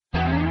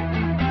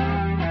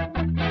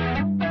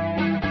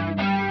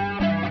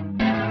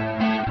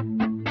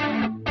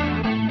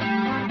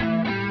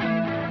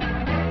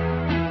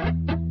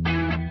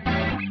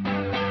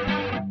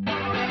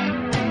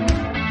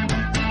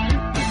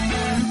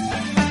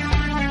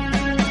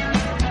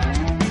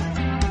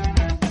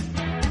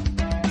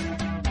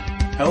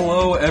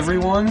Hello,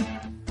 everyone,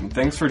 and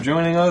thanks for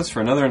joining us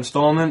for another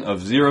installment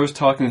of Zero's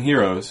Talking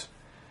Heroes,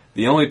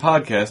 the only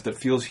podcast that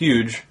feels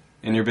huge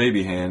in your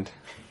baby hand.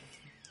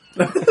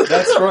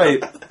 That's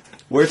right,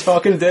 we're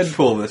talking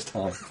Deadpool this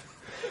time.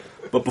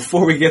 But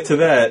before we get to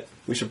that,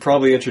 we should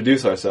probably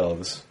introduce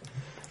ourselves.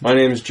 My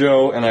name's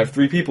Joe, and I have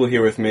three people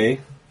here with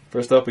me.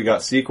 First up, we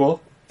got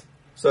Sequel.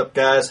 What's up,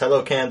 guys?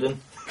 Hello, Camden.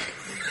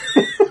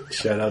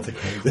 Shout out to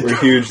Camden. We're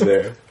huge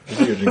there.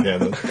 We're huge in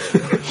Camden.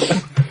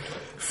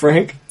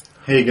 Frank.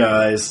 Hey,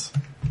 guys.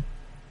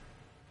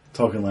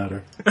 Talking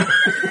louder.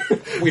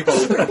 We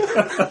hope.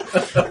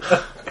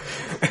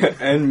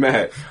 And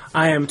Matt.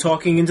 I am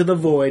talking into the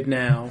void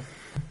now.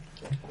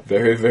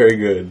 Very, very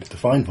good.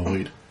 Define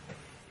void.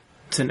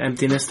 It's an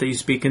emptiness that you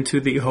speak into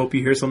that you hope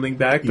you hear something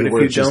back, but Your if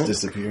words you just don't...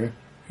 disappear.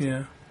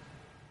 Yeah.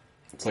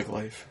 It's like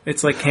life.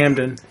 It's like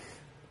Camden.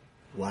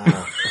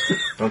 Wow.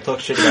 Don't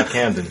talk shit about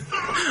Camden.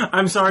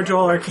 I'm sorry to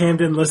all our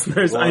Camden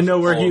listeners. Well, I know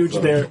we're all of huge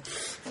them. there.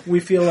 We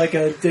feel like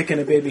a dick in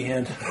a baby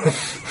hand.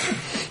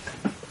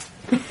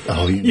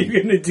 Oh, You're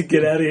going to need to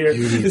get out of here.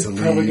 You need It's to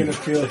probably leave. going to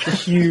feel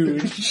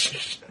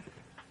huge.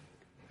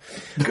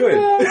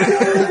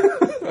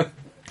 Good.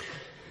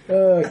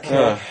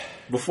 Okay.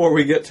 Before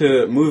we get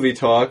to movie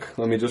talk,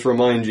 let me just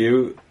remind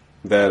you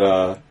that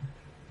our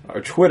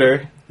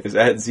Twitter is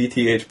at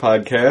ZTH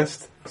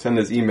Podcast. Send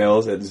us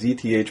emails at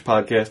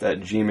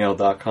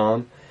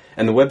zthpodcast@gmail.com.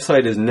 And the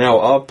website is now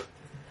up.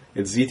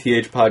 It's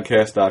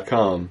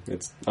zthpodcast.com.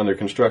 It's under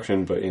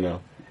construction, but, you know,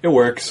 it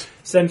works.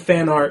 Send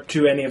fan art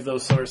to any of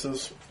those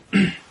sources.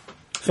 Fan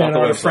the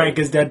art of website. Frank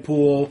as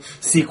Deadpool,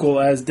 sequel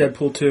as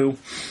Deadpool 2.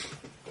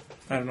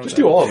 I don't know. Just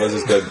do all of us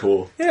as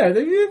Deadpool. Yeah,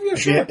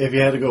 sure. If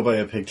you had to go by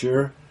a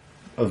picture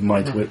of my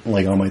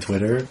like on my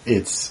Twitter,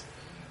 it's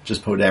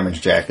just Poe Dameron's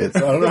jackets.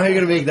 I don't know how you're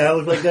going to make that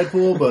look like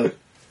Deadpool, but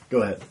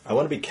go ahead. I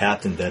want to be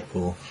Captain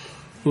Deadpool.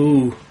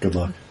 Ooh. Good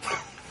luck.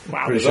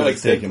 Wow. Pretty Is sure that like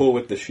it's taken. Deadpool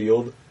with the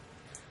shield?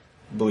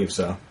 I believe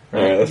so.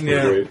 Alright, that's pretty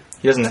Yeah.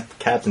 great.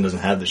 Captain doesn't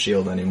have the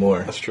shield anymore.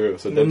 That's true.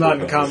 So Well, not in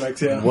Deadpool the counts.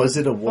 comics, yeah. Was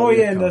it a what Oh, if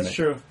yeah, comic? that's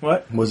true.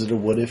 What? Was it a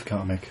what if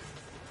comic?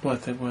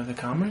 What, the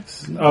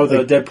comics? Oh, the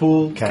Like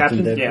Deadpool Captain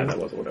Captain? Deadpool? Yeah, that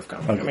was a what if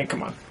comic. Okay. I mean,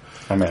 come on.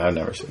 I mean, I've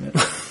never seen it.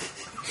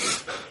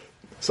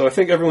 So I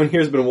think everyone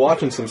here has been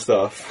watching some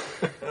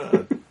stuff.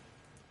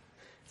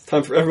 It's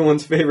time for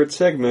everyone's favorite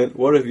segment.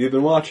 What have you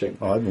been watching?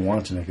 Oh, I've been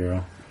watching it,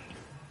 girl.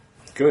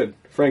 Good.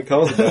 Frank,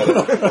 tell us about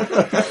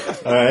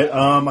it. All right,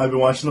 I've been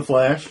watching The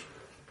Flash.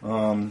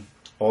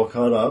 All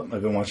caught up.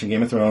 I've been watching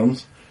Game of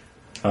Thrones.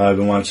 I've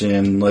been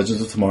watching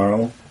Legends of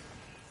Tomorrow.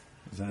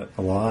 Is that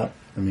a lot?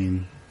 I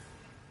mean,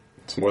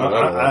 It's more than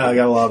that. I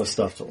got a lot of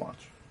stuff to watch,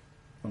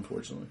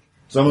 unfortunately.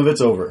 Some of it's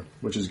over,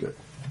 which is good.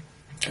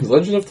 Is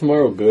Legend of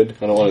Tomorrow good?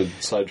 I don't want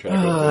to sidetrack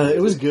it.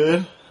 It was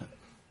good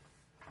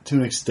to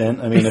an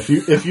extent. I mean, if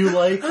you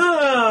like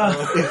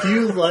if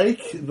you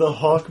like the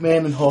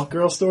Hawkman and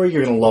Hawkgirl story,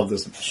 you're gonna love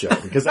this show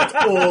because that's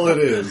all it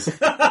is.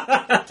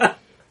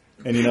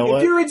 And you know If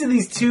what? you're into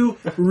these two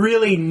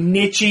really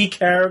niche-y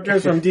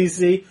characters from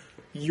DC,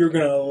 you're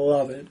going to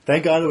love it.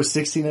 Thank God it was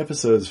 16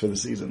 episodes for the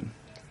season.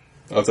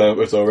 Oh,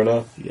 it's over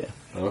now? Yeah,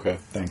 Okay.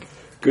 thank.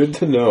 Good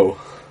to know.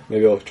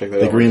 Maybe I'll check that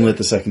They out. greenlit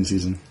the second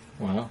season.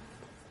 Wow.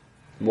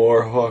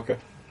 More Hawkman.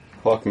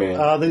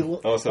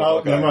 It's not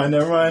Hawkeye.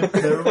 Never mind.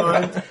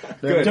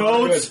 Good.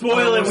 Don't Good.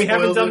 spoil it. We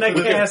haven't done that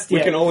cast We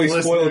yet. can only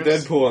spoil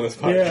Listeners. Deadpool on this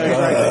podcast. Yeah,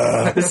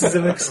 exactly. This is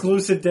an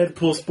exclusive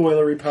Deadpool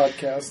spoilery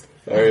podcast.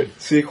 Alright,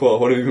 sequel.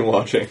 What have you been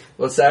watching?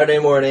 Well, Saturday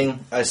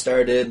morning, I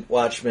started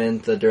Watchmen,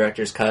 the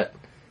director's cut,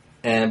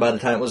 and by the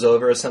time it was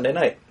over, it was Sunday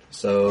night.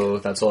 So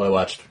that's all I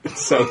watched.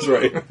 Sounds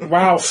right.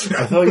 Wow. I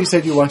thought you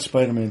said you watched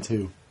Spider-Man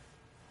 2.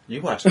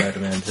 You watched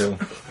Spider-Man, too.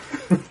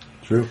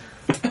 True.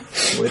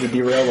 Way to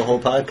derail the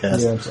whole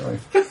podcast. Yeah, I'm sorry.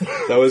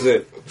 That was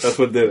it. That's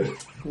what did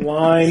it.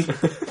 Line.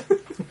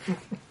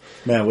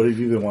 Matt, what have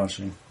you been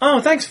watching? Oh,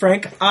 thanks,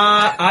 Frank.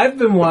 I've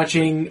been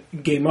watching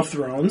Game of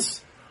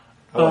Thrones.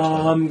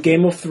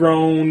 Game of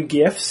Thrones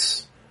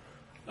gifts.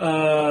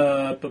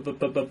 That's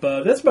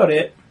about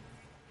it.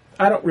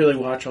 I don't really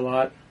watch a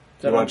lot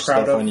that You I'm watch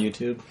proud stuff of. on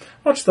YouTube?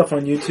 Watch stuff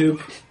on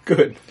YouTube.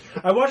 Good.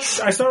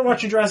 I started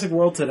watching Jurassic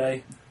World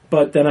today,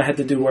 but then I had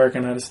to do work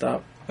and I had to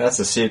stop. That's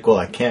a sequel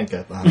I can't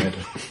get behind.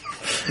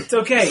 It's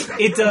okay.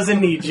 It doesn't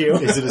need you.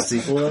 Is it a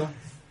sequel, though?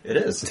 It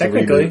is.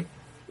 Technically.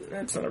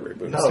 It's not a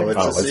reboot. No,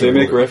 it's a They sequel.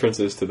 make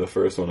references to the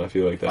first one. I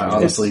feel like that. I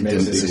honestly It's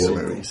didn't a see the sequel.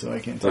 movie, so I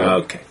can't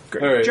tell. Okay,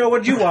 great. All right. Joe,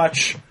 what'd you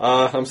watch?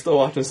 I'm still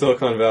watching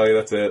Silicon Valley.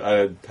 That's it.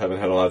 I haven't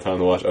had a lot of time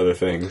to watch other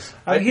things.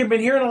 I've been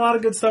hearing a lot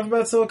of good stuff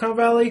about Silicon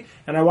Valley,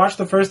 and I watched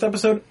the first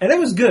episode, and it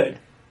was good,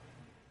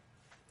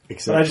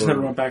 Except but I just for-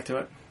 never went back to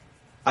it.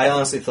 I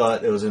honestly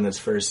thought it was in its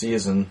first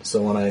season,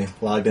 so when I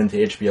logged into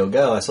HBO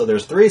Go, I saw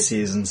there's 3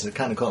 seasons. It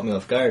kind of caught me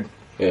off guard.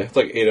 Yeah, it's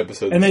like 8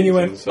 episodes. And then a you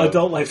season, went, so-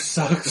 adult life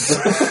sucks.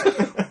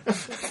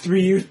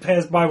 3 years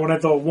passed by when I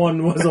thought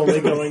 1 was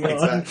only going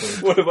on.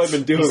 Exactly. What have I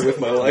been doing with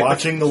my life?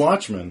 Watching The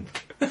Watchmen.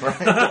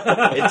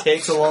 It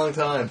takes a long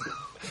time.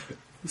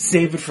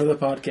 Save it for the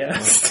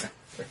podcast.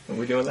 Are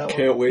we doing that one?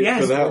 Can't wait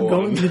Yes, for that I'm one.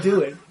 going to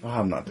do it. Oh,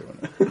 I'm not doing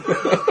it.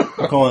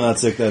 I'm calling out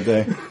sick that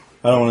day.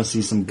 I don't want to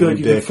see some blue Good,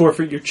 you can dick.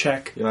 forfeit your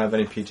check. You don't have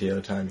any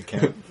PTO time. You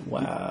can't.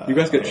 Wow. You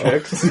guys get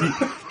checks?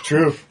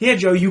 True. Yeah,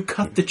 Joe, you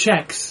cut the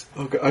checks.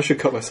 Oh, God, I should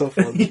cut myself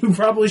on. You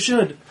probably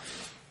should.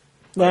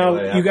 Now,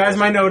 Oh, yeah. you guys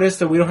might notice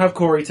that we don't have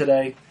Corey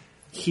today.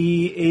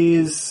 He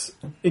is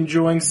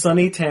enjoying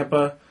sunny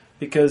Tampa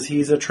because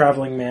he's a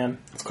traveling man.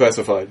 It's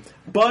classified.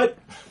 But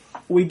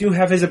we do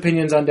have his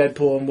opinions on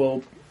Deadpool, and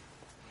we'll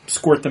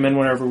squirt them in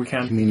whenever we I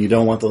can. mean, you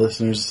don't want the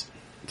listeners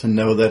to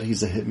know that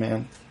he's a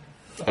hitman.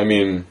 I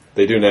mean,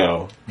 they do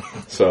now.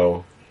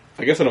 So,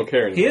 I guess I don't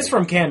care anymore. He is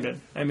from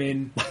Camden. I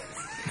mean,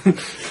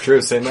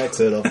 True, same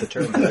exit off the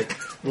turnpike.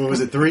 What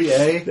was it,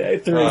 3A? three. I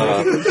think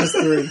it was just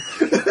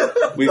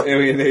three. We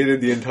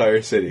alienated the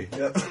entire city.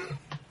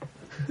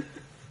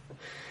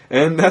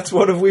 And that's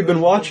what have we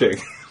been watching.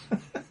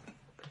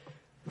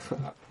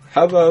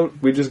 How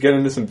about we just get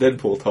into some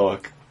Deadpool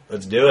talk?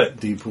 Let's do it.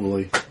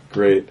 Deepooly.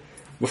 Great.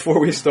 Before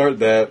we start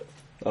that,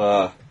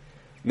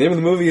 name of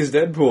the movie is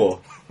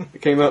Deadpool.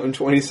 It came out in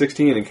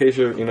 2016. In case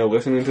you're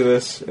listening to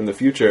this in the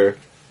future,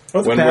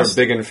 Or the when past.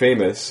 we're big and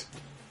famous,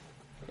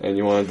 and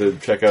you wanted to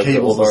check out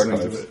Cable's the old listening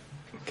to archives. it.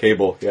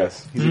 Cable,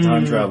 yes. He's a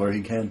time traveler.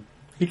 He can.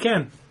 He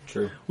can.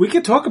 True. We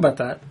could talk about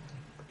that.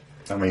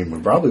 I mean, we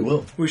probably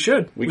will. We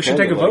should. We should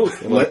can take a in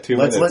vote. in like 2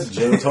 Let's minutes.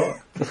 let Joe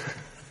talk.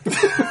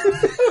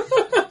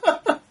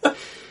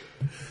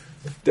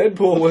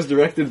 Deadpool was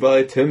directed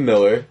by Tim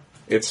Miller.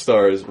 It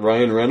stars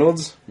Ryan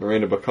Reynolds,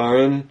 Miranda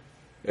Baccarin,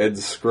 Ed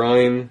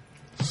Skrein.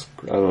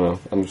 I don't know.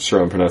 I'm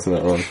sure I'm pronouncing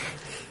that wrong.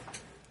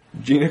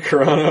 Gina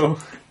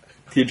Carano,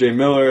 T.J.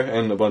 Miller,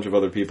 and a bunch of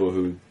other people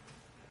who...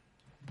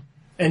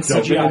 And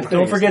Don't CGI. forget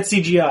Don't forget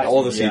CGI.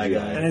 All the Yeah, CGI.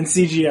 guy. And then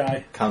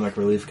CGI. Comic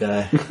relief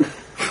guy.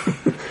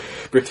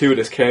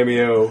 Gratuitous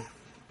cameo.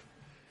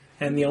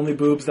 And the only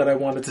boobs that I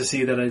wanted to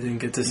see that I didn't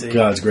get to see.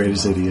 God's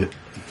greatest idiot.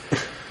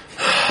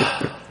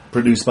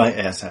 Produced by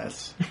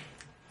asshats.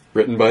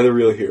 Written by the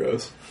real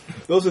heroes.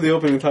 Those are the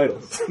opening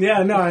titles.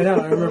 Yeah, no, I know.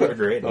 I They're remember.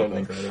 great Oh,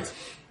 opening no. credits.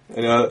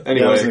 And, Yeah, I wasn't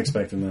anyway,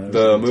 expecting that.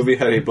 the movie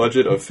had a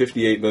budget of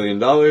 $58 million.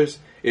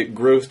 It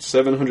grossed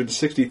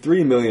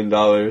 $763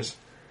 million.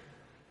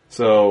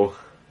 So,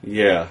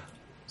 yeah.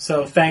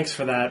 So thanks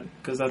for that,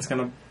 because that's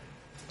going to...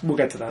 We'll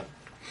get to that.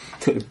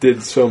 It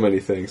did so many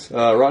things.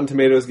 Rotten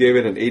Tomatoes gave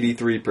it an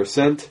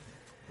 83%.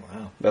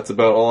 Wow. That's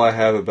about all I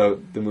have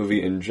about the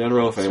movie in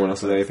general. If anyone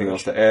else has anything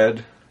else to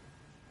add.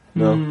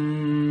 No?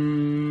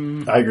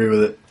 I agree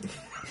with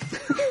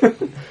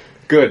it.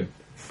 Good.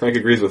 Frank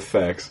agrees with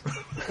facts.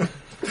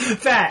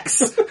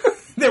 Facts!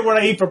 They're what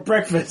I eat for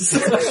breakfast.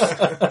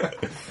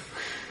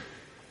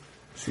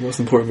 It's the most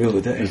important meal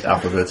of the day. It's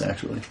alphabets,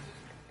 actually.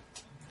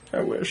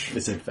 I wish.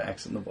 It's in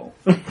facts in the bowl.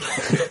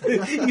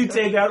 You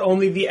take out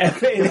only the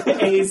F,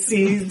 A,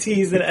 C,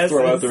 T's, and S's.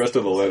 Throw out the rest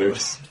of the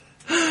letters.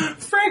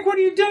 Frank, what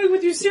are you doing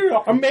with your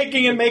cereal? I'm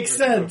making it make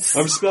sense.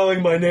 I'm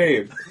spelling my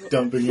name.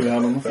 Dumping it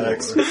out on the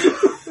facts.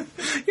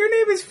 Your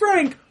name is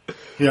Frank.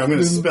 Here, I'm going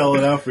to spell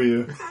it out for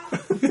you.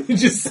 You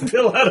just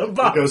spill out a It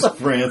bottle. goes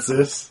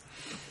Francis.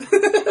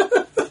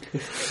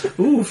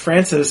 Ooh,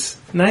 Francis.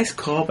 Nice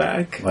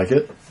callback. Like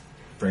it?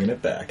 Bringing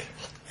it back.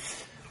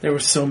 There were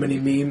so many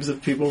memes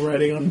of people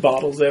writing on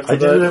bottles after I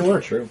that. did it at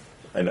work. True.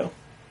 I know.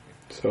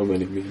 So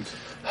many memes.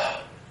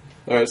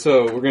 Alright,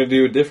 so we're going to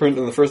do different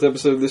than the first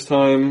episode this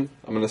time.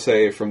 I'm going to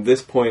say from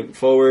this point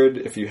forward,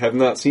 if you have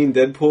not seen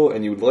Deadpool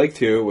and you would like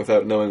to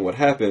without knowing what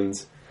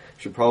happens,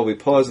 you should probably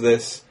pause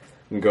this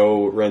and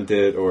go rent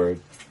it or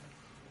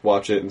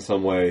watch it in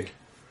some way.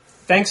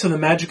 Thanks to the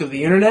magic of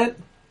the internet,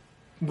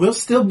 we'll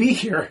still be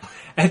here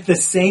at the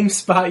same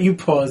spot you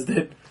paused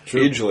it.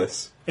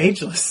 Ageless.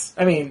 Ageless.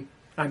 I mean,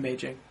 I'm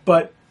aging.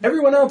 But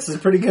everyone else is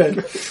pretty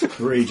good.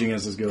 We're aging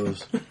as this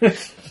goes.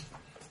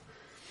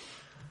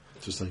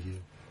 Just like you.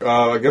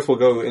 I guess we'll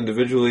go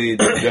individually,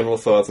 general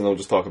thoughts, and then we'll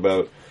just talk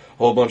about a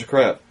whole bunch of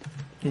crap.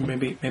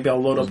 Maybe I'll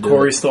load up do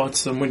Corey's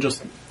thoughts and we'll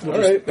just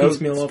Alright, that was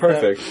piecemeal up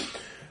perfect.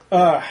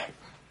 that.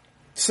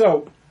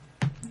 So,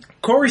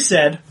 Corey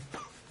said,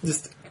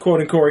 just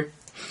quoting Corey,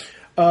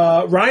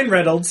 Ryan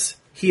Reynolds,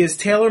 he is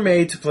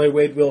tailor-made to play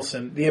Wade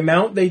Wilson. The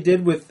amount they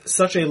did with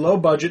such a low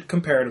budget,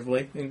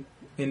 comparatively,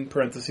 in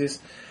parentheses,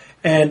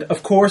 and,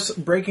 of course,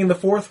 breaking the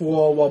fourth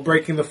wall while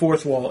breaking the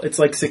fourth wall. It's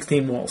like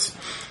 16 walls.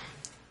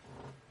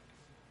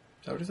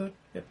 Is that what he said?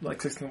 Yep,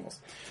 like 16 walls.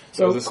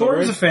 So, Was it Corey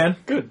was a summary? fan.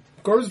 Good.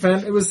 Corey was a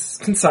fan. It was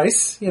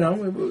concise, it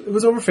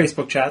was over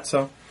Facebook chat,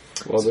 so...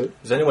 Was it?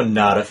 Is anyone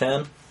not a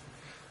fan?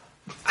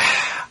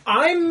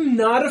 I'm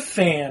not a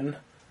fan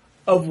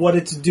of what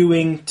it's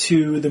doing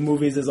to the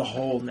movies as a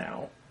whole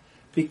now.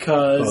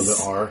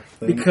 Because Oh, the R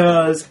thing?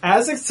 because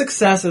as a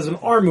success as an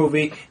R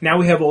movie, now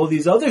we have all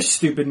these other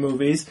stupid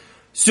movies,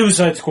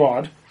 Suicide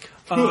Squad,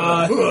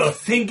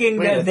 thinking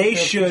Wait, that they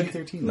that's should...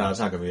 PG-13. No, it's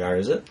not going to be R,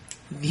 is it?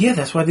 Yeah,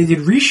 that's why they did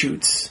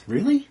reshoots.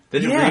 Really? They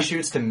did Yeah.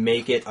 reshoots to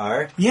make it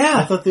R? I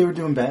Yeah. thought they were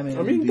doing Batman.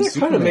 I mean, v that kind of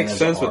Superman makes as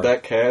sense R. with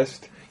that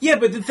cast. Yeah,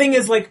 but the thing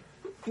is, like,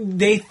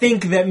 they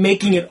think that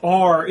making it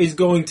R is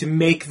going to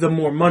make them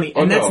more money,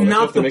 Oh, and no, that's it's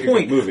not just to the make a good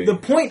point. movie. The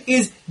point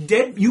is,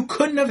 you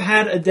couldn't have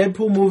had a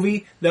Deadpool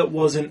movie that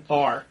wasn't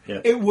R. Yeah.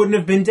 It wouldn't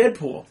have been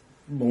Deadpool.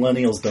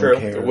 millennials don't True.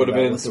 care. It would've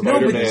about been what the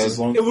Spider-Man. movie is, as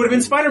long as It would have been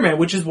the- Spider-Man,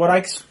 which is what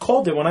I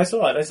called it when I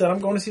saw it. I said, I'm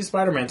going to see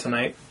Spider-Man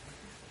tonight.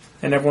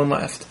 And everyone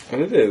laughed.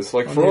 And it is.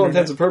 Like, On for the all internet.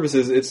 intents and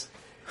purposes,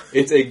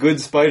 it's a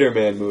good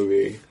Spider-Man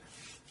movie.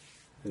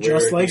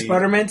 Just where like he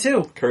Spider-Man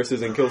 2.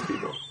 curses and kills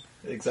people.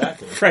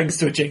 Exactly. Frank's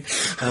twitching.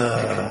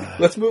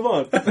 Let's move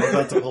on. I'm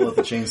about to pull out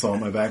the chainsaw in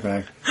my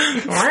backpack.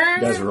 You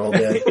guys are all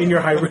dead. in your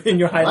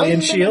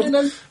Hylian shield.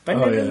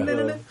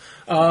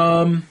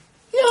 Oh,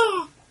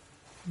 yeah.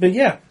 But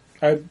yeah,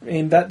 I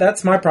mean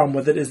that's my problem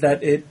with it is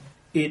that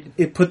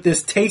it put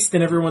this taste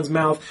in everyone's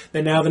mouth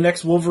that now the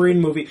next Wolverine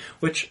movie,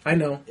 which I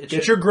know,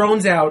 get your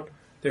groans out.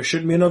 There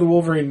shouldn't be another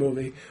Wolverine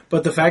movie,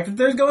 but the fact that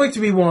there's going to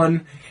be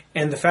one,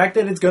 and the fact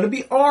that it's going to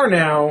be R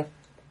now,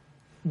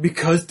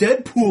 because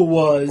Deadpool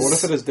was. What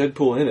if it has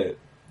Deadpool in it?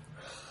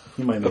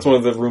 You might That's know.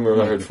 one of the rumors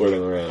I heard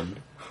floating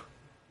around.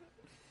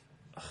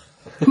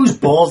 Whose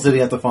balls did he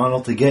have to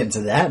funnel to get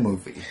into that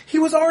movie? He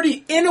was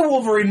already in a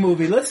Wolverine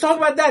movie. Let's talk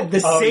about that.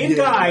 The Oh, same yeah,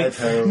 guy. that's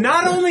how-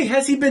 Not only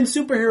has he been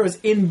superheroes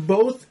in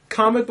both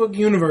comic book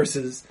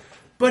universes,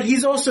 but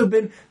he's also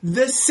been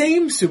the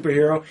same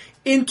superhero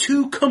in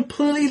two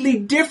completely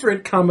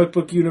different comic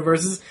book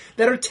universes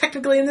that are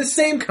technically in the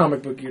same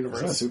comic book He's not a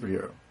universe.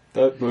 superhero.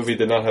 That movie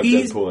did not have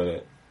He's- Deadpool in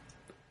it.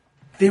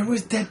 There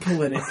was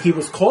Deadpool in it. He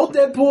was called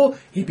Deadpool.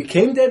 He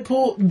became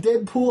Deadpool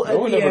No at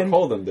one the ever end.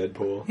 called him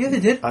Deadpool. Yeah, they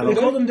did. I They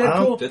don't- called him I don't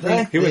Deadpool. Did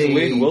they? He was They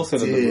Wade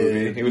Wilson in the did.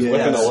 movie. He was Yes.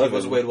 Weapon Yes, 11. it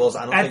was Wade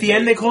Wilson. I don't At think the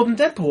end, they called him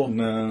Deadpool.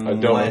 No. I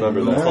don't remember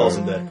Who that. calls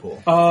him No.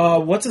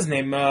 Deadpool? What's his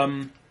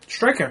name?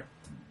 Striker.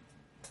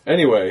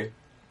 Anyway,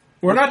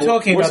 We're not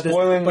talking we're about this,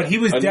 spoiling but he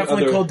was definitely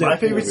another- called Deadpool. My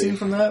favorite movie. scene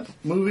from that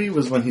movie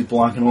was when he's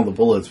blocking all the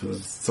bullets with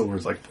his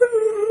swords, like.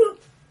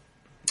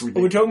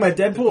 We're talking about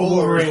Deadpool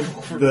or Wolverine?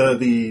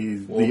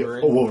 The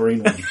Wolverine.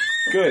 Wolverine one.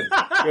 good.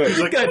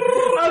 Good. Good.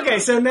 Okay,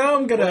 so now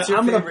I'm What's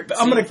your favorite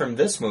scene from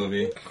this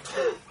movie?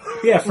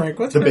 Yeah, Frank.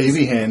 What's The your-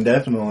 baby hand,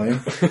 definitely.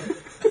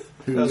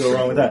 Who would go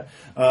wrong with that?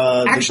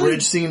 The Actually-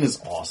 bridge scene is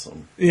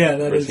awesome. Yeah,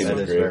 that is. Bridge That scene.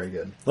 is Great. very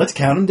good. Let's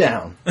count him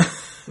down. Bad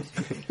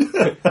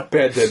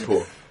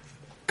Deadpool.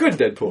 Good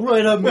Deadpool.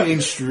 Right up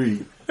Main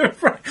Street.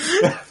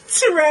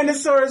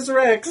 Tyrannosaurus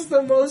Rex,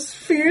 the most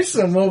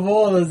fearsome of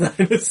all the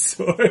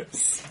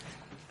dinosaurs.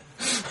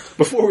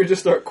 Before we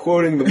just start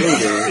quoting the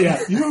movie, Yeah.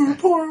 Your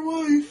poor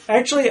wife.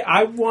 Actually,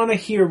 I want to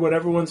hear what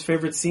everyone's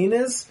favorite scene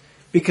is,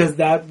 because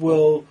that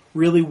will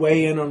really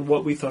weigh in on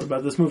what we thought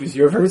about this movie. So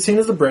your favorite scene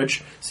is the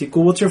bridge.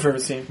 Sequel, what's your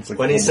favorite scene? It's like,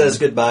 When he says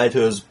goodbye to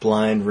his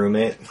blind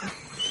roommate.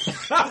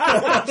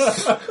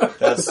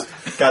 That's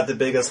got the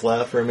biggest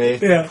laugh for me.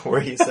 Yeah. Where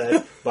he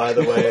said, by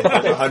the way,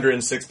 there's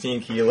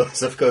 116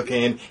 kilos of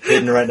cocaine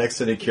hidden right next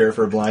to the cure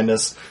for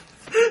blindness.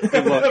 Good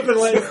Good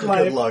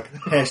luck.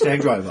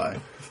 hashtag drive-by.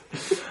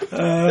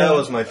 That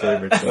was my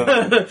favorite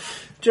scene.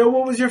 Joe,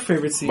 what was your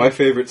favorite scene? my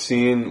favorite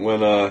scene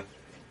when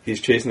he's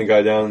chasing the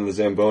guy down in the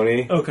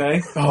Zamboni.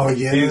 Okay. Oh,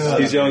 yeah.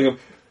 He's yelling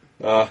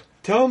him,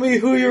 tell me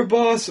where your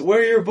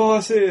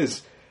boss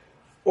is,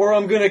 or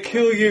I'm gonna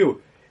kill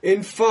you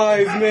in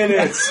 5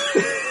 minutes.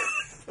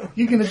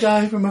 You're gonna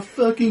die from a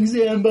fucking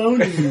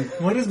Zamboni.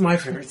 What is my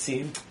favorite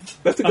scene?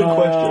 That's a good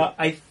question.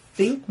 I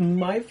think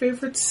my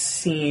favorite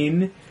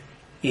scene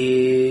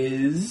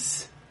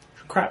is...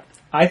 Crap.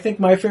 I think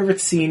my favorite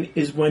scene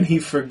is when he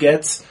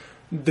forgets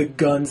the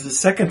guns the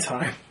second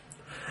time.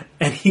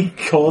 And he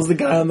calls the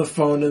guy on the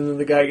phone, and then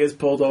the guy gets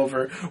pulled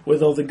over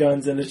with all the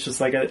guns, and it's just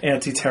like an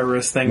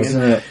anti-terrorist thing.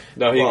 Wasn't And, it?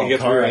 No, he Well,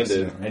 gets car rear-ended.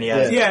 accident. And he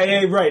has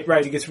yeah,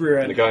 right. He gets And the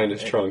rear-ended. guy in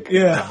his trunk. a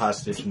Yeah.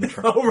 hostage in the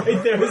trunk. Oh,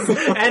 right there.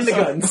 And the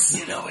guns.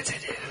 You know what to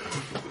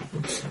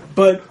do.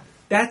 But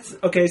that's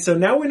okay. So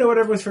now we know what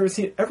everyone's favorite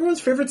scene.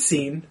 Everyone's favorite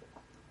scene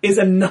is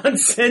a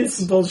nonsense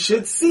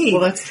bullshit scene.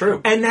 Well, that's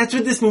true. and that's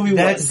what this movie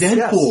That's was.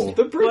 Deadpool.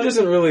 The bridge But-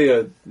 isn't really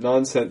a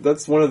nonsense.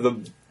 That's one of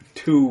the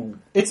two.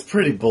 It's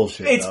pretty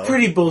bullshit. It's though.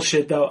 pretty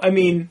bullshit, though. I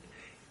mean,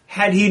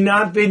 had he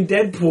not been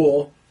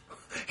Deadpool,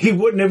 he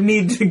wouldn't have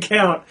needed to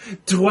count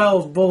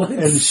 12 bullets.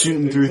 And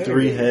shooting through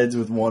 3 heads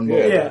with 1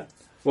 bullet. yeah,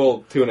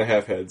 Well,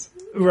 2.5 heads.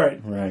 right.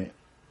 Right.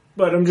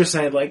 But I'm just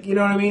saying, like, you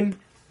know what I mean?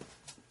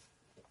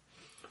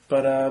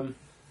 But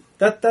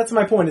that's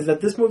my point, is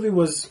that this movie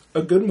was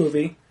a good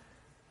movie,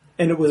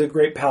 and it was a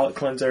great palate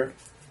cleanser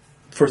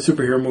for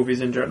superhero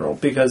movies in general,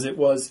 because it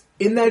was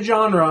in that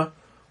genre.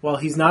 While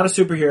he's not a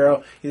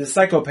superhero, he's a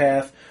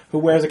psychopath who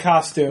wears a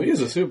costume. He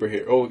is a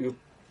superhero. Oh,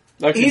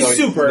 actually, He's no,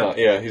 super. Not.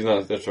 Yeah, he's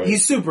not. That's right.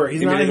 He's super. He's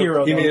He not a made it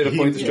hero. He though. made it a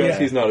point to stress Yeah.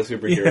 he's not a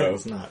superhero,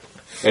 It's not.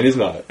 and he's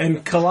not.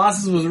 And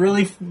Colossus was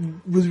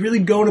really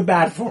going to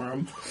bat for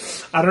him.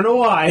 I don't know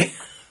why.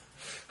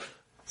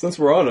 Since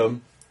we're on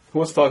him, who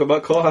wants to talk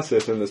about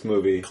Colossus in this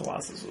movie?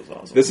 Colossus was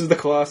awesome. This is the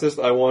Colossus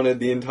I wanted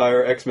the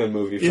entire X-Men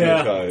movie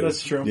yeah, franchise.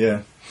 that's true.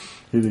 Yeah.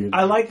 He did.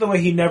 I like the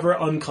way he never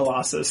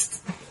uncolossus.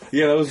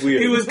 Yeah, that was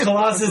weird. He was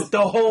Colossus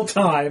the whole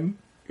time.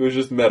 It was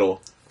just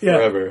metal Yeah.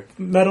 forever.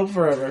 Metal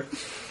forever.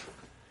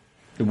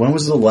 When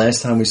was the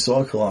last time we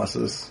saw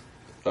Colossus?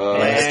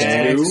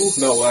 X.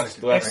 Two? No,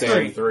 last X3.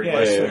 stand. Three. Yeah,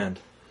 Last yeah.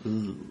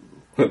 Stand.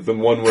 The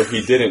one where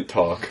he didn't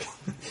talk.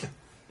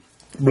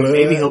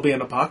 Maybe he'll be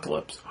an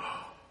apocalypse.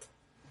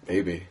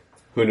 Maybe.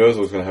 Who knows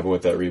what's going to happen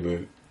with that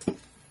reboot?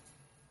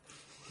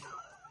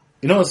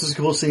 You know, this is a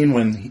cool scene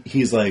when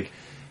he's like,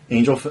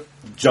 Angel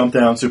jumped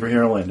down,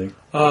 superhero landing.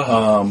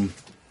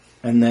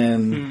 And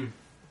then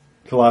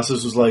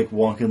Colossus was like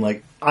walking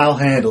like, I'll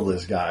handle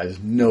this, guys.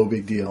 No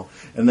big deal.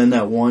 And then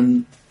that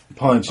one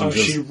punch. And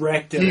she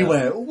wrecked it. He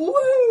went,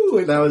 woo!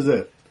 And that was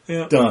it.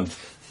 Yeah. Done.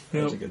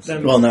 Yeah.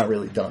 Then, Well, not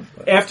really done.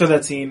 But. after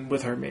that scene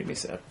with her made me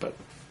sad, but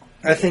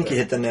I think you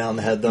hit the nail on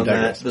the head, though,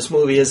 digress. Matt. This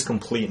movie is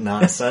complete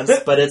nonsense,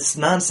 but it's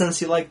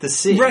nonsense you like to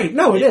see. Right,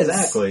 no, it is.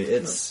 Exactly.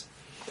 It's.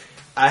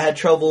 I had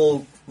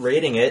trouble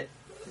rating it.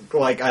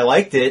 Like, I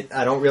liked it.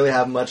 I don't really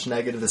have much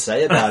negative to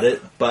say about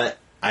it, but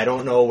I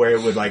don't know where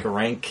it would, like,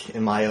 rank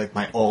in my, like,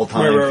 my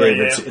all-time Right,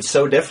 favorites. yeah. It's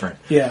so different.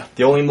 yeah.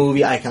 The only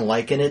movie I can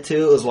liken it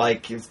to is,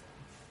 like,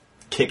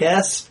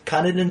 Kick-Ass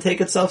kind of didn't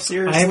take itself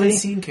seriously. I haven't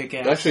seen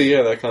Kick-Ass. Actually,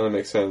 yeah, that kind of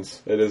makes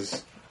sense. It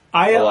is.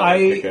 I a lot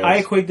of Kick-Ass. I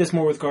equate this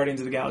more with Guardians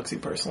of the Galaxy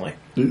personally,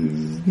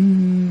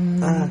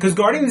 because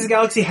Guardians of the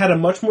Galaxy had a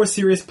much more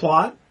serious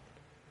plot,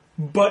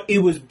 but it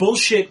was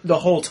bullshit the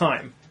whole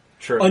time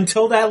True.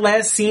 until that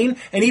last scene,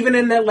 and even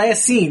in that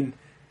last scene,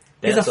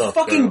 there's a Dance-off,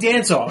 fucking girl.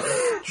 dance off.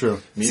 True.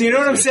 So you know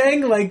what I'm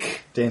saying?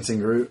 Like, Dancing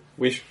Groot.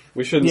 We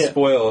shouldn't Yeah.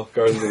 spoil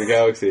Guardians of the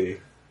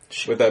Galaxy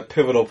with that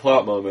pivotal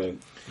plot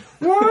moment.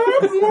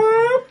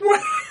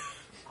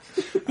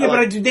 yeah,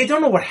 but they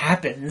don't know what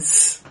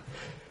happens.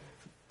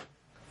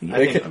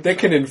 They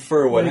can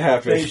infer what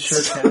happens. They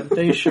sure can.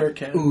 They sure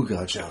can.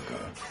 Ooga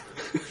chaka.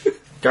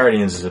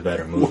 Guardians is a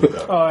better movie,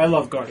 though. Oh, I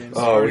love Guardians.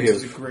 Oh,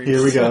 Guardians we is a great.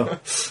 Here we go.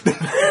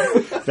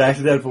 Back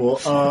to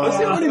Deadpool.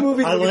 How many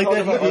movies I we like talk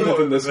that about he other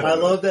than this I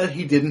one? love that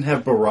he didn't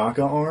have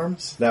Baraka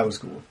arms. That was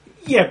cool.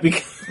 Yeah,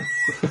 because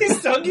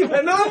he's talking about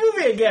another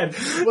movie again.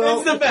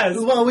 That's the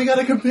best. Well, we got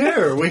to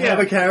compare. We have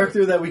Yeah. a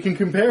character that we can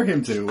compare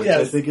him to, which I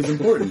Yes. think is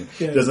important.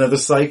 Yeah. Doesn't have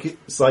the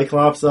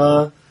Cyclops,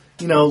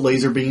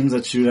 laser beams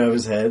that shoot out of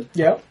his head.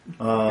 Yep.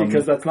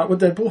 Because that's not what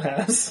Deadpool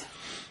has.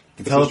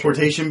 The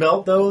teleportation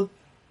belt, though,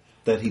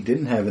 that he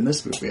didn't have in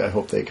this movie, I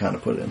hope they kind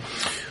of put in.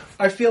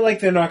 I feel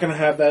like they're not going to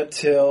have that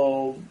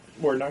till...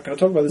 We're not going to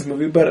talk about this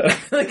movie, but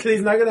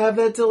he's not going to have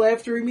that till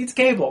after he meets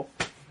Cable.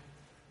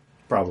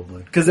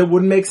 Probably. Because it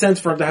wouldn't make sense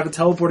for him to have a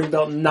teleporting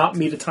belt and not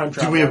meet a time Do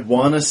traveler. we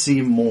want to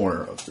see more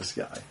of this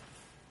guy?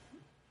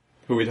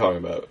 Who are we talking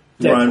about?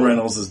 Deadpool. Ryan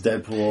Reynolds is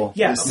Deadpool.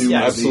 Yes. This new Yeah,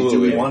 movie. Do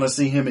absolutely. we want to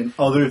see him in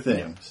other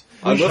things?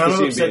 I'd love I'm to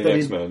see him upset be that an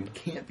he X-Men.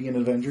 can't be an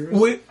Avengers.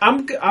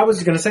 I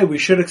was going to say we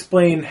should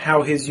explain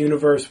how his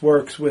universe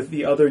works with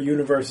the other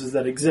universes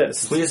that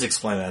exist. Please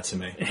explain that to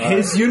me.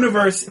 His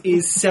universe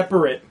is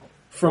separate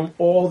from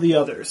all the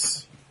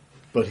others.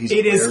 But he's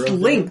It is aware of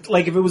linked.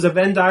 Like, if it was a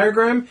Venn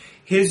diagram,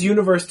 his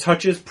universe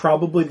touches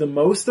probably the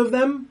most of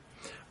them,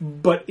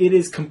 but it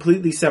is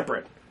completely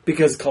separate.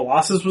 Because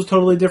Colossus was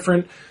totally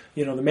different.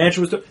 You know, the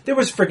Mansion was... There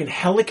was freaking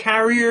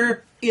Helicarrier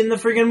in the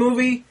friggin'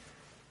 movie.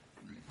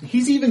 it.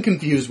 He's even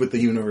confused with the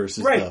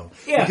universes, Right. though.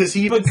 Yeah. Because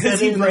he breaks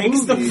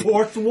the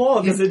fourth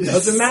wall, because it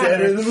doesn't Said in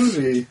matter. the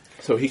movie.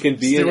 So he can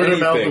be in Stewart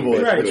and anything.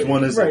 Malcolm, Right. which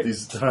one is Right. it?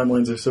 These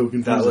timelines are so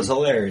confusing. That was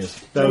hilarious.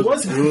 That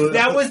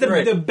That was the,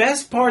 Right. the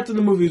best part of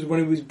the movie was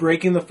when he was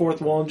breaking the fourth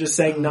wall and just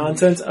saying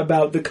nonsense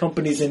about the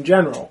companies in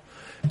general.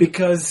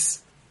 Because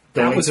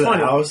that Going was to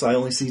funny. the house, I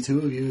only see two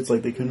of you. It's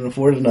like they couldn't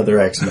afford another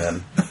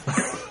X-Men.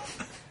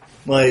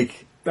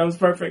 Like, That was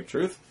perfect.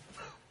 Truth?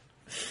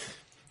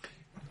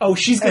 Oh,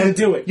 she's going to And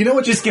do it. you know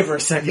what- Just give her a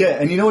second. yeah,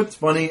 and you know what's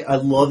funny? I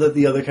love that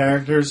the other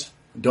characters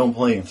don't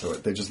play into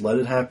it. They just let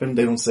it happen.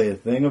 They don't say a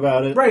thing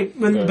about it. Right,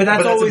 but that's But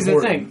that's always the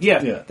important. thing.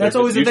 Yeah, Yeah. that's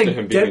We're always the used to thing.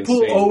 him being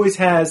Deadpool insane. always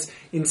has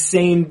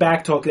insane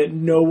backtalk that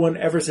no one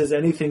ever says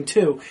anything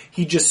to.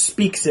 He just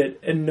speaks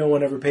it, and no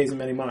one ever pays him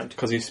any mind.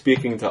 Because he's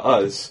speaking to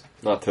us,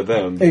 not to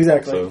them.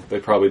 Exactly. So they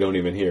probably don't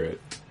even hear it.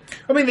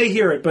 I mean, they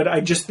hear it, but I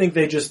just think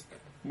they just...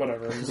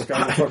 Whatever. This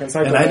guy's a fucking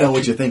psycho. And I know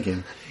what you're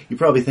thinking. You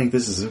probably think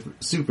this is a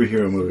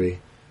superhero movie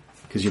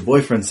because your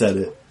boyfriend said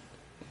it.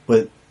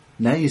 But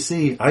now you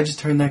see, I just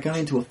turned that guy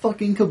into a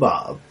fucking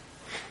kebab.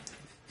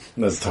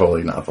 That's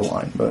totally not the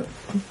line, but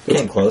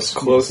Came close.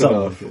 Close something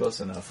enough. like it. Close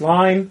enough.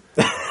 Line.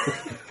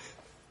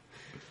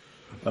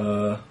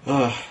 Well,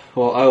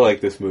 I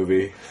like this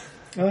movie.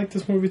 I like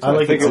this movie too. I I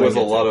like think it it was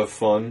too. a lot of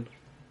fun.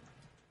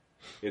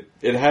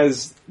 It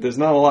has... There's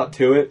not a lot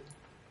to it.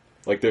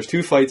 Like, there's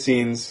 2 fight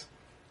scenes.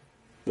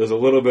 There's a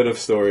little bit of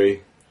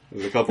story.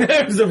 There's a couple...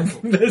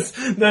 There's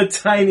the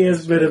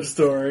tiniest bit of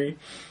story.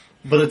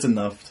 But it's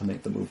enough to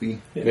make the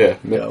movie. Yeah,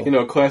 No. you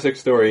know, classic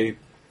story.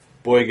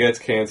 Boy gets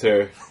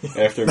cancer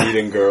after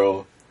meeting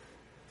girl.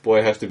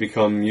 Boy has to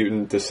become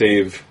mutant to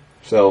save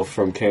self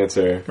from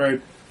cancer.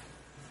 Right.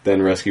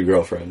 Then rescue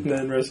girlfriend. And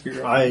then rescue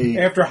her. I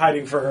After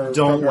hiding for her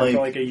don't from her like-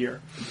 for like a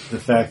year. The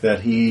fact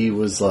that he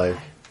was like,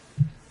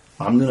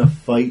 I'm gonna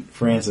fight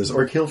Francis,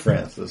 or kill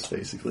Francis,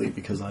 basically,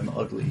 because I'm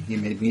ugly. He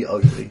made me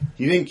ugly.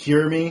 He didn't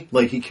cure me,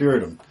 like, he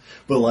cured him.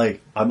 But,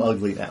 like, I'm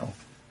ugly now.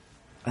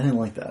 I didn't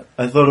like that.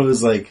 I thought it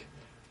was, like,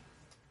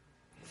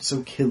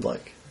 so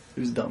kid-like.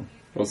 It was dumb.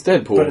 Well, it's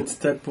Deadpool. But it's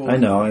Deadpool. I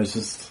know, I was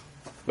just...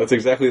 That's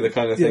exactly the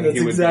kind of Yeah, thing that's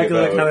he would exactly be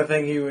the about. kind of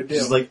thing he would do.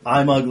 Just like,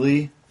 I'm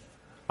ugly,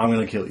 I'm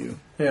gonna kill you.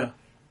 Yeah.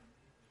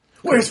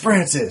 Where's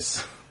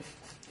Francis?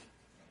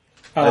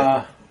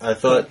 I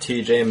thought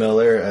T.J.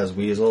 Miller as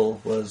Weasel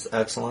was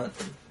excellent.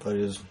 Thought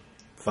he was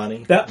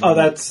funny.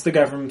 That's the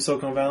guy from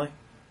Silicon Valley.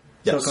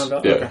 Yes.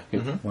 Silicon Valley.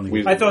 Yeah.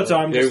 Okay. I thought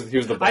so. He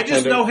was the I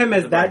just bartender. know him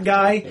as that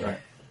guy, Right.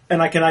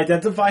 and I can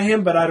identify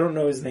him, but I don't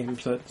know his name.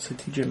 So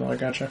T.J. Miller,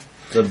 gotcha.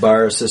 The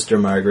bar of Sister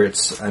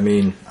Margaret's. I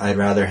mean, I'd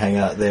rather hang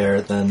out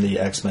there than the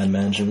X-Men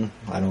mansion.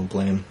 I don't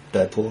blame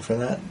Deadpool for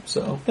that.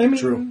 So I mean,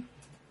 True.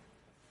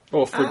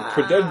 Well, for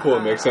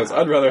Deadpool, it makes sense.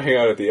 I'd rather hang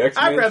out at the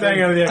X-Men. I'd rather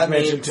hang out with the I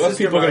mean, X-Mansion. Less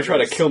people are going to try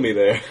to kill me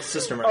there.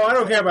 Sister Oh,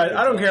 Margaret's.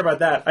 I don't care about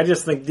that. I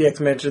just think the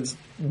X-Mansion's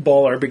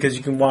baller because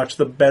you can watch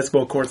the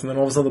basketball courts and then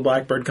all of a sudden the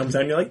Blackbird comes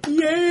out and you're like,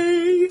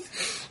 yay!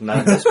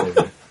 Not this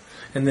movie.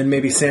 And then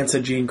maybe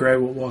Sansa Jean Grey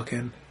will walk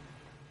in.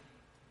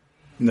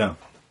 No.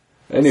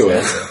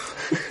 Anyway.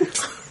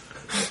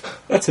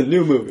 That's a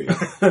new movie.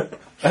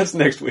 That's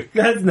next week.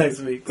 That's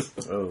next week.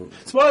 Oh.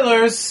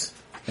 Spoilers!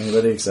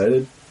 Anybody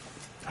excited?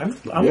 I'm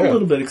Yeah. a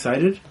little bit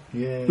excited.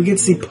 Yeah. We get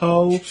to see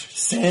Poe,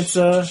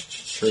 Sansa.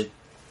 Sure.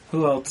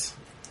 Who else?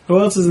 Who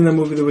else is in the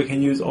movie that we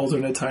can use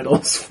alternate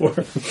titles for?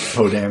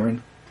 Poe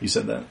Dameron. You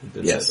said that.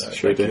 Yes.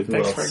 Sure did.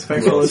 Thanks for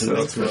listening.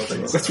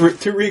 Let's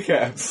to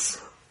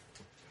recap.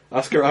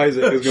 Oscar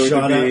Isaac is going to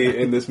Shauna. be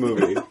in this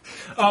movie.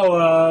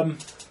 Oh,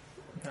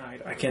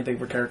 I can't think of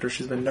her character.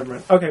 She's been never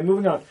mind. Okay,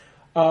 moving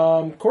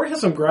on. Corey has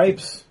some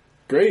gripes.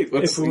 Great.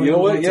 Let's. If we You know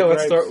move what? on Yeah. to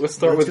Let's start. gripes. Let's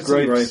start Let's with get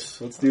some gripes.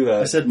 gripes. Let's do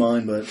that. I said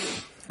mine, but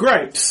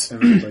Gripes.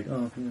 everyone's like,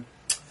 oh, yeah.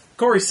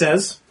 Corey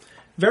says,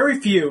 very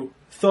few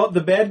thought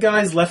the bad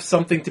guys left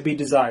something to be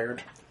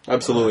desired.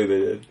 Absolutely, they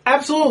did.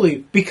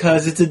 Absolutely,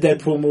 because it's a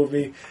Deadpool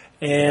movie,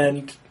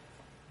 and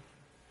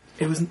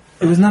it was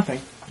nothing.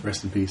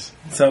 Rest in peace.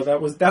 So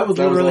that was all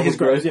literally his his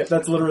gripes. gripes? Yeah,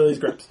 that's literally his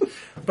gripes.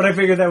 But I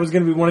figured that was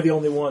going to be one of the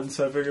only ones,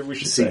 so I figured we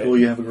should say Sequel, it.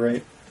 you have a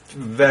great.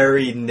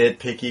 Very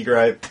nitpicky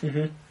gripe.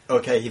 Mhm.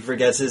 Okay, he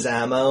forgets his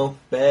ammo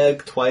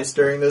bag twice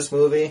during this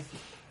movie.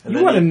 And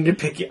You want a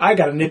nitpicky? I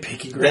got a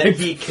nitpicky then gripe.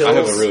 he I kills.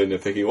 have a really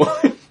nitpicky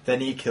one. Then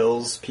he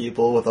kills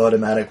people with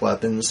automatic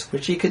weapons,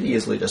 which he could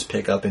easily just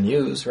pick up and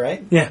use,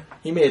 right? Yeah,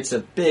 He made a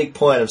big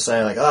point of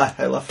saying like,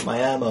 I left my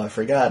ammo, I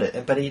forgot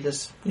it. But he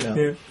just,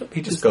 yeah.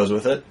 He just goes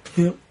with it.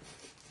 Yeah.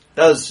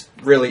 That was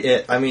really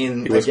it. I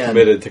mean, He was again,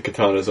 committed to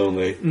katanas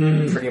only.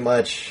 pretty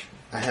much,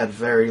 I had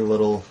very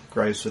little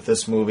gripes with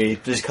this movie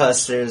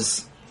because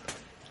there's,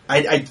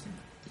 I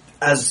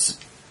as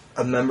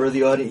a member of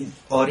the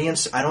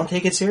audience, I don't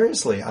take it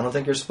seriously. I don't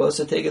think you're supposed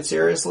to take it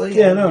seriously.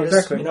 Yeah, And no, you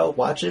just, exactly.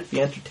 watch it,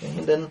 be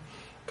entertained, and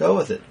go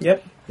with it.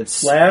 Yep.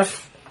 It's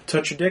Laugh,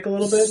 touch your dick a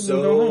little bit, and then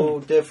go so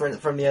home.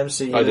 different from the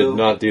MCU. I did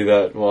not do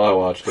that while I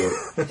watched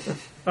it.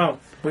 Oh,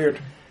 weird.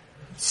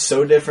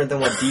 So different than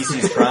what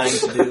DC's trying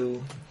to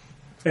do.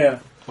 Yeah.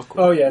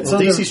 Oh yeah. It's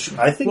Well, something- DC's.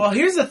 I think. Well,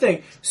 here's the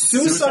thing.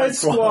 Suicide Suicide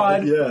Squad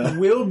Squad, yeah.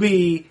 will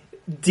be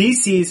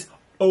DC's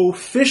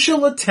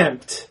official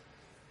attempt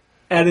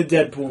at a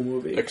Deadpool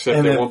movie. Except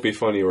And it then- won't be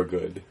funny or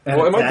good. and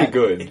Well, it might be that-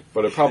 good,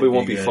 but it probably Could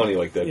won't be be good. funny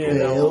like Deadpool. Yeah,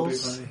 no, it won't be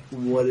Fails,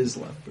 funny. what is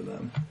left for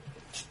them?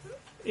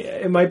 Yeah,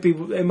 it might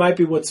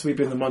be what's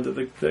sweeping them under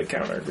the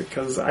counter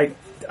because I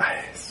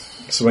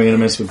Swing and a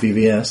miss with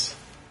BVS.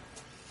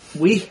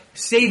 we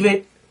save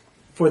it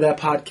for that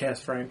podcast,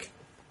 Frank.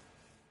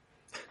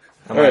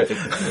 I All right.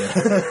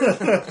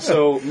 yeah.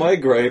 So my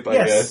gripe,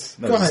 I guess,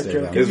 No, Go ahead, stay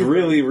Joe. down. is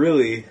really,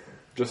 really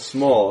just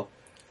small.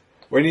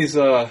 When he's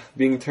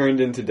being turned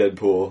into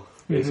Deadpool,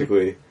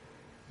 basically,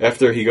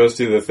 after he goes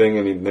through the thing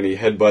and then he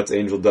headbutts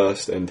Angel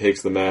Dust and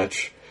takes the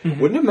match,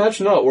 wouldn't a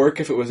match not work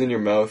if it was in your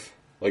mouth?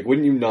 Like,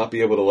 wouldn't you not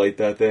be able to light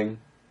that thing?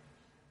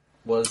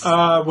 Was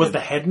Was the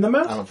head in the I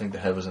mouth? don't think the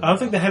head was in I don't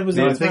think the head was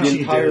No, in I his think mouth.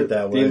 she did it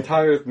that The way.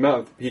 entire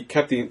mouth. He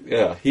kept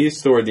he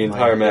stored the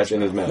entire match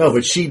in his mouth. No,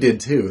 but she did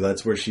too.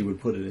 That's where she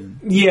would put it in.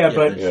 Yeah,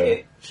 but Yeah.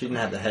 She didn't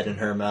have the head in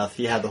her mouth.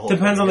 He had the whole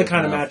depends thing on the in his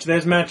kind of mouth. match.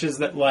 There's matches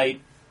that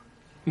light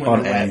when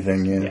On they're wet.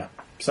 anything, yeah. Yeah.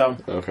 So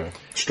Okay.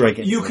 Strike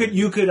it. you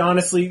could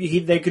honestly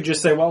they could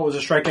just say, well, it was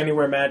a strike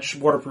anywhere match,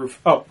 waterproof.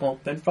 Oh, well,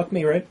 then fuck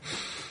me, right?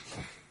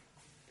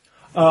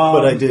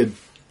 But I did.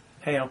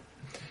 Hey, on.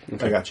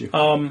 I got you.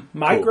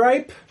 My Cool.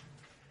 gripe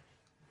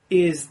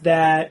is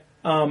that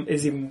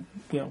is even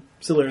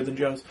sillier than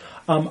Joe's.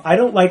 I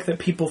don't like that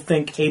people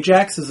think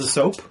Ajax is a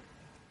soap.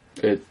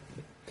 It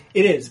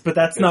It is, but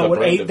that's It's not a what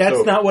brand of that's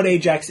soap. not what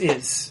Ajax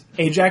is.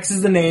 Ajax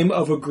is the name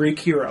of a Greek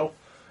hero.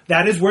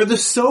 That is where the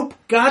soap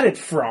got it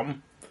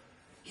from.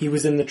 He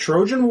was in the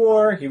Trojan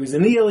War. He was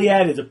in the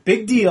Iliad. It's a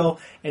big deal,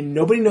 and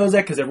nobody knows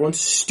that because everyone's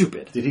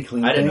stupid. Did he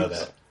clean I didn't know things?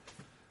 that.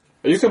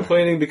 Are you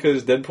complaining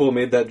because Deadpool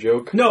made that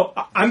joke? No,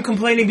 I'm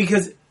complaining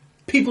because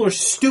people are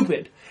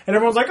stupid. And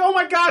everyone's like, oh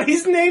my god,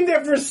 he's named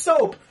after a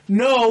soap.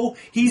 No,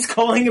 he's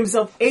calling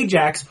himself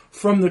Ajax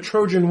from the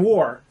Trojan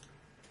War.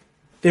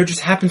 There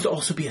just happens to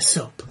also be a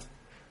soap.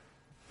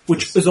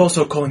 Which is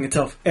also calling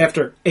itself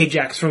after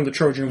Ajax from the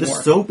Trojan The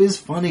War. soap is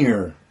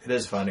funnier. It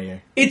is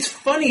funnier. It's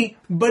funny,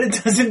 but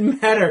it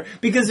doesn't matter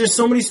because there's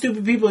so many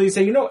stupid people who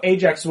say,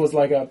 Ajax was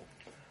like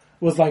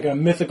a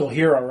mythical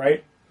hero,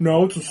 right?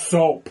 No, it's a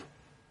soap.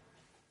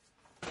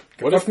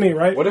 Fuck me,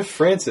 right? What if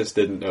Francis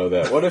didn't know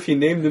that? What if he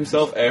named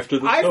himself after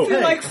the I soap?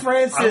 feel like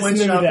Francis I went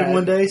knew shopping that.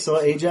 one day, saw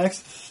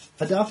Ajax,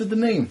 adopted the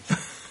name.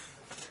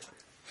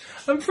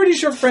 I'm pretty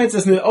sure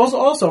Francis knew.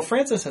 Also,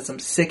 Francis had some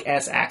sick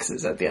ass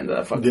axes at the end of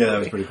that fucking Yeah, movie. that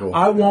was pretty cool.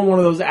 I want one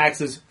of those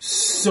axes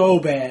so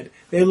bad.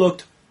 They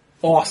looked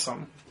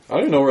awesome. I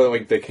don't even know where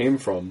they came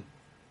from.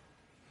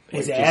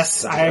 His Like,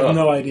 ass, just- I have ugh.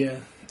 no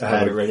idea. I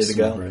had it ready to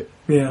go. Right.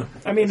 Yeah.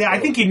 I mean, I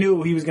think he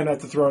knew he was going to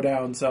have to throw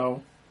down,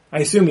 so I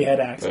assume he had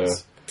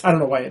axes. I don't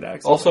know why he had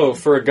axes. Also,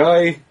 for a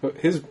guy,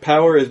 his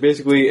power is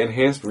basically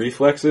enhanced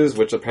reflexes,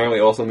 which apparently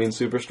also means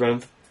super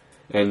strength,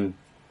 and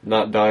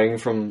not dying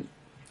from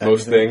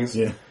most things,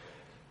 Yeah.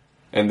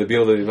 and the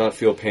ability to not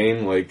feel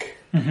pain.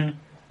 Mm-hmm.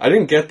 I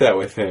didn't get that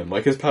with him.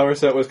 Like, his power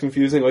set was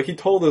confusing. Like, he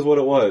told us what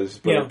it was,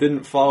 but Yeah. it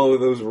didn't follow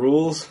those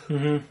rules.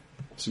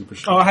 Super Oh,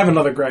 strong. I have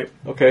another gripe.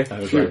 Okay, I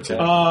was shoot.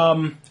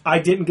 right, too. I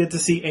didn't get to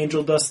see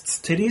Angel Dust's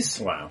titties,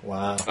 Wow.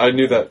 Wow. I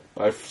knew that.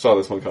 I saw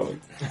this one coming.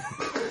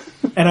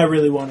 and I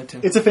really wanted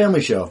to. It's a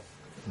family show.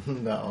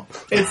 No.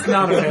 It's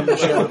not a family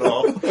show. At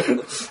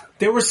all.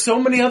 There were so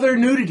many other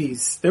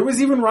nudities. There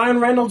was even Ryan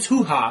Reynolds'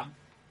 hoo-ha,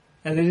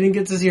 and they didn't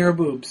get to see her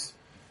boobs.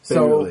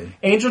 So, Really?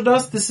 Angel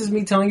Dust, this is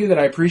me telling you that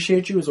I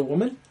appreciate you as a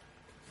woman,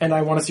 and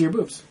I want to see your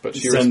boobs. But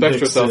she Send respects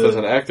pics herself to- as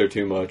an actor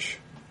too much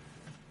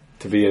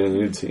to be in a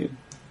nude scene.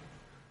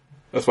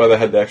 That's why they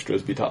had the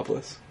extras be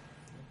topless.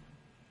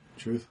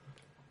 Truth.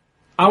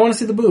 I want to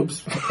see the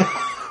boobs.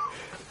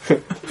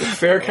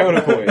 Fair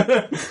counterpoint.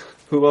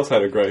 Who else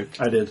had a gripe?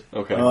 I did.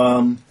 Okay.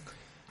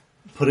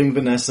 Putting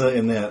Vanessa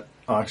in that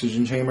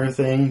oxygen chamber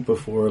thing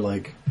before,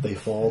 they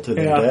fall to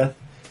their Yeah. death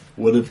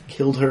would have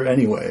killed her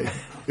anyway.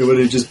 It would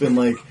have just been,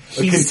 a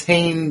He's-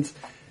 contained,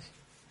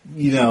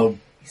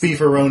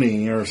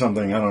 beefaroni or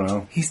something. I don't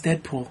know. He's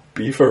Deadpool.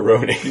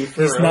 Beefaroni. He's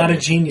not a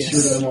She would have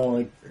genius. been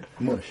all,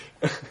 mush.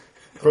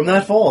 From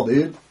that fall,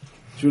 dude.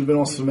 She would have been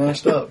all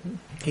smashed up.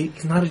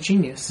 He's not a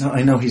genius. No,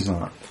 I know he's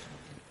not.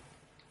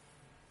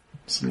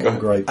 Go ahead.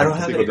 Gripe. I don't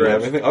have People any do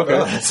have gripes. anything? Okay. No,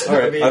 All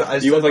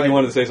right. You look said like you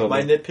wanted to say something.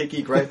 My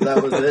nitpicky gripe,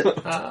 that was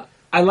it.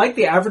 I like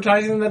the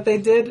advertising that they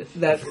did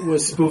that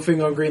was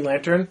spoofing on Green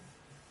Lantern.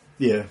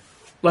 Yeah.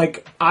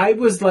 I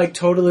was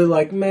totally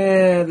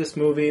man, this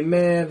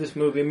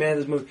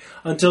movie,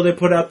 until they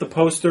put out the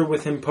poster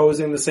with him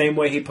posing the same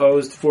way he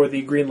posed for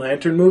the Green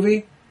Lantern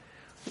movie.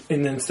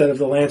 And instead of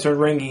the lantern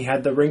ring, he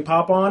had the ring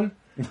pop on.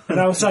 And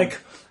I was like,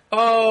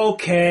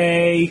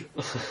 okay.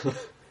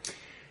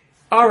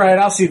 Alright,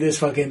 I'll see this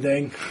fucking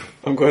thing.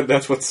 I'm glad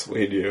that's what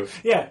swayed you.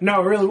 Yeah,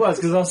 no, it really was,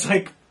 because I was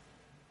like,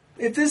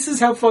 if this is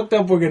how fucked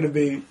up we're gonna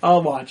be,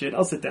 I'll watch it.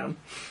 I'll sit down.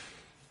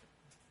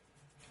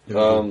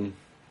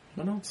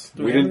 What else?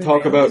 Do We have didn't talk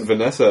anything about else?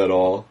 Vanessa at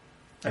all.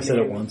 I said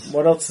it once.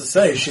 What else to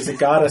say? She's a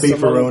goddess among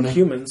Beefaroni.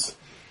 humans.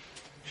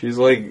 She's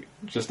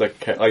just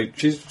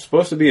she's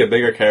supposed to be a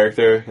bigger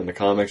character in the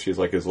comics. She's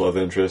his love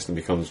interest and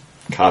becomes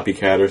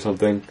copycat or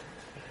something.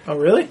 Oh,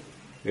 really?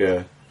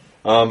 Yeah.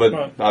 But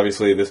Right.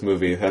 obviously this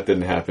movie, that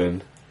didn't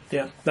happen.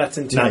 Yeah, that's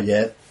in two. Not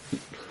yet.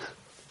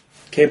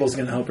 Cable's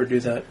gonna help her do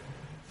that.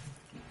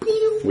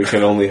 We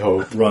can only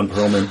hope. Ron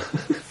Perlman.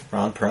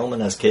 Ron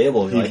Perlman as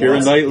Cable. You're like, Keira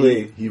what?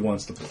 Knightley. He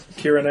wants to play.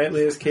 Keira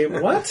Knightley is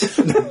Cable. What?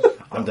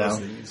 I'm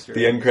down.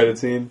 The end credit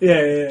scene.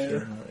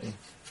 yeah.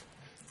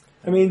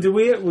 I mean,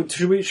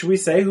 should we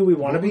say who we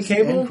want to be What was the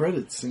Cable? end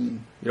credits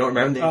scene? You don't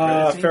remember the end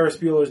credits scene? Ferris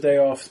Bueller's Day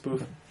Off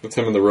spoof. With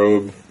him in the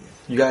robe.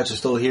 You guys are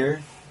still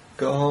here?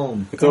 Go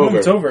home. It's Come on, over.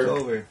 It's over. It's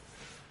over.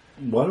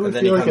 Why do I And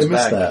then feel he like I comes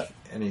missed back. that?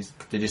 And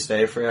did you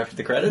stay for after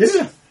the credits?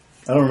 Yeah.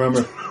 I don't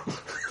remember. I'm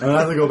gonna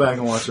have to go back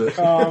and watch it.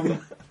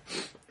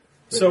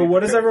 So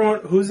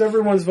who's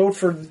everyone's vote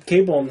for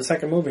Cable in the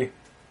second movie?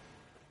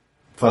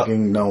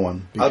 Fucking no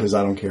one, because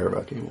I don't care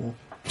about Cable.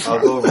 I'll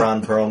go with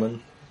Ron Perlman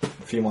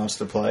if he wants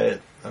to play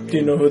it. I mean, Do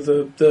you know who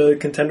the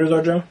contenders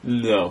are, Joe?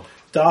 No.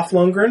 Dolph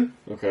Lundgren,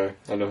 Okay,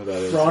 I know who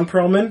that is. Ron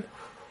Perlman,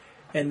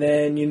 and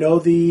then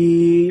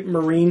the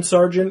Marine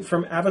Sergeant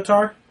from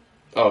Avatar?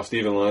 Oh,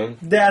 Stephen Lang.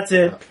 That's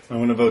it. I'm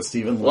gonna vote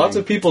Stephen Lang. Lots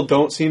of people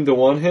don't seem to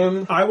want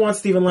him, I want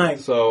Stephen Lang.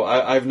 so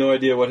I have no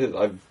idea what his...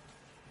 I've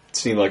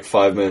seen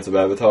 5 minutes of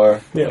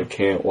Avatar. Yeah. I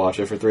can't watch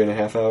it for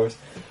 3.5 hours.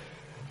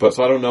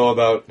 So I don't know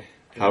about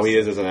how he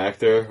is as an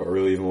actor, or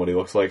really even what he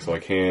looks like, so I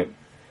can't...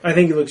 I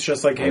think he looks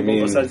just like Cable,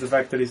 mean- besides the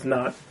fact that he's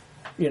not,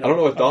 I don't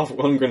know what Dolph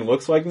Lundgren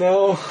looks like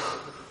now.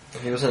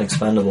 he was in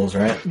Expendables,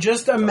 right?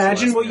 Just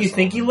imagine last what thing I you saw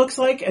think he him. looks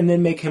like, and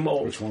then make him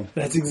old. Which one?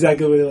 That's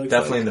exactly what he looks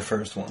Definitely like. the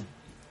first one.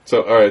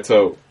 So, alright,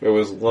 so it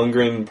was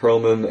Lundgren,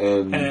 Perlman,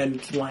 and...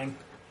 And Lang.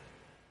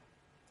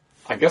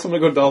 I guess I'm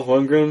gonna go Dolph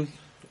Lundgren.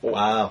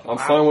 Wow. I'm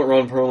fine with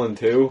Ron Perlman,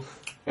 too.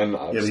 And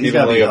but he's Stephen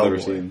gotta Lang be I've never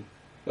Hellboy. seen.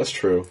 That's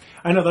true.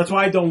 I know, that's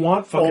why I don't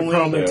want fucking Only-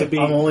 Perlman to be...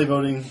 I'm only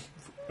voting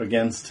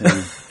against him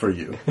for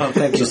you. Oh,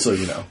 thank you. Just so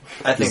you know.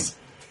 I think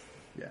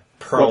Yeah.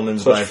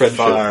 Perlman's Such by friendship.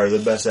 far the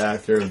best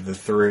actor of the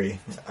three.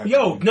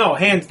 Yo, no,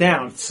 hands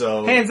down.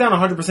 So Hands down,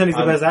 100% he's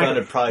the I'm best actor.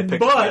 gonna probably pick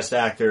But- the best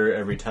actor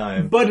every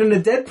time. But in a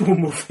Deadpool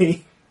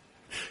movie...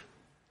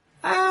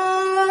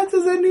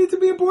 does that need to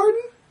be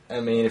important? I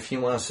mean, if he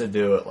wants to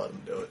do it, let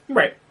him do it.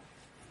 Right.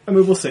 I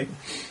mean, we'll see.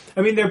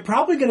 I mean, they're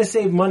probably going to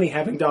save money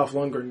having Dolph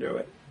Lundgren do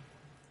it.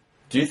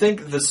 Do you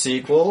think the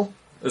sequel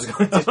is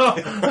going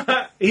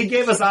to... He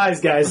gave us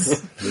eyes,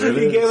 guys. He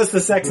gave us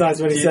the sex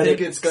eyes when Do he you said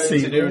think it. it's going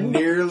to do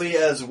nearly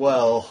as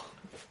well,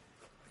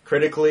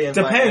 critically and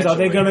Depends. Are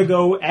they financially? going to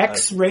go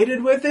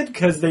X-rated with it?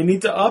 Because they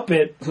need to up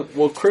it.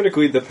 Well,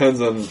 critically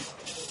depends on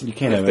You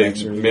can't if have they an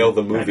extra. mail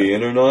the movie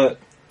in or not.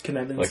 Can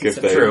I Like if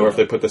they True. or if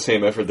they put the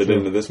same effort they did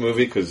into this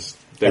movie because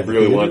they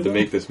really wanted to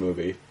make this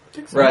movie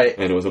Right.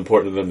 and it was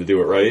important to them to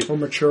do it right. Or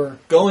mature.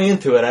 Going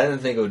into it, I didn't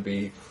think it would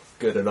be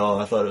good at all.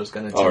 I thought it was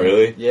going to... Oh,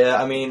 really?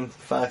 Yeah, I mean,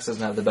 Fox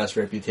doesn't have the best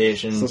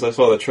reputation. Since I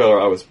saw the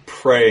trailer, I was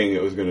praying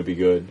it was going to be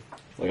good.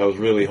 Like I was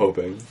really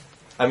hoping.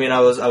 I mean, I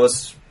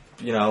was,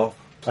 you know, I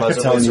kept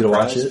pleasantly telling you to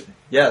watch surprised. it,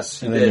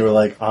 Yes, you and did. then you were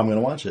like, "I'm going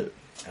to watch it."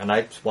 And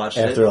I watched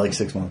After it like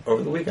 6 months.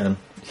 over the weekend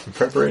in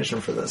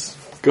preparation for this.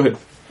 Good.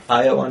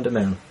 IO on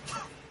demand.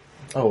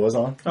 Oh, it was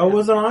on. Oh,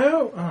 was it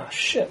IO? Oh,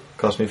 shit.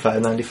 Cost me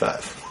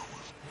 $5.95.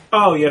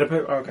 Oh, you had to pay...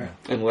 Okay.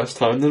 And less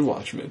time than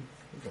Watchmen.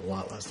 A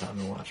lot less time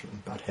than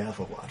Watchmen. About half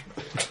of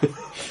Watchmen.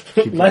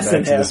 Keep Less going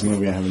than back to half. this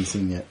movie I haven't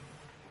seen yet.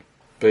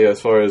 But yeah,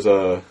 as far as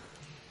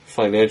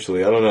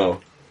financially, I don't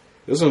know.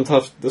 This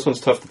one's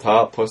tough to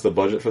top. Plus, the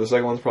budget for the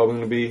second one's probably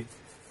going to be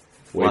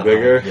way Wow.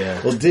 bigger.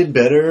 Yeah. Well, it did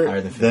better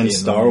Higher than 50 than in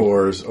Star movie.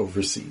 Wars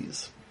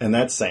overseas, and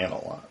that's saying a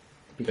lot.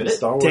 Because it?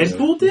 Star Wars,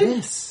 Deadpool did?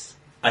 Yes.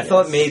 I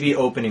thought maybe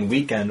opening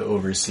weekend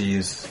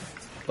overseas.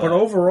 But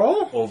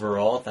overall,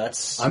 Overall,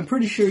 that's... I'm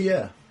pretty sure.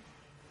 Yeah.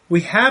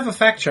 we have a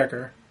fact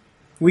checker.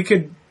 We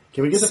could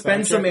Can we get the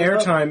spend fact some checker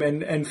up?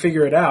 airtime and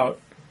figure it out.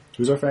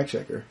 Who's our fact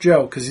checker?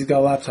 Joe, because he's got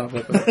a laptop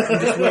with him.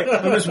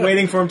 I'm just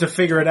waiting for him to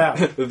figure it out.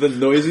 The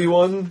noisy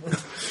one.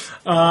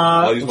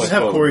 I'll use my Just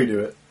have phone. Corey do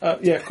it.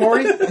 Yeah,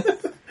 Corey?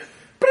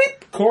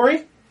 Beep.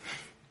 Corey?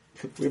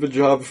 We have a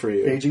job for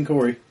you. Paging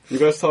Corey. You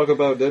guys talk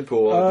about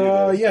Deadpool.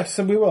 I'll do this. Yes,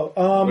 we will.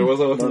 Wait,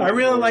 was I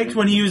really liked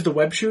when he used the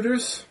web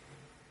shooters.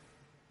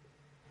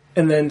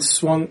 And then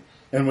swung...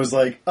 And was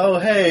like, "Oh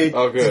hey,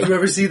 Oh, good. did you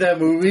ever see that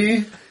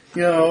movie?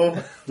 You know,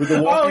 with the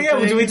Oh, walking yeah,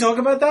 did we things?" talk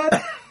about that?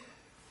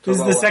 This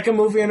is about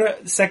the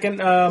what? second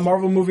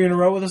Marvel movie in a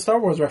row with a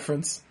Star Wars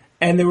reference.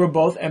 And they were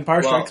both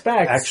Empire Well, Strikes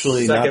Back.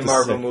 Actually, not second the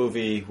Marvel second.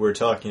 movie we're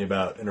talking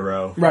about in a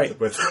row. Right.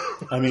 With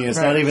I mean, it's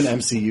Right. not even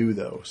MCU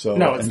though, so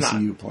No, it's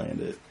MCU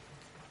planned it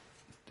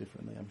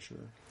differently. I'm sure.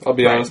 I'll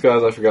be honest,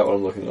 guys. I forgot what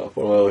I'm looking up.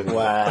 What am I looking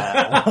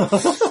up? Wow.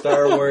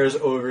 Star Wars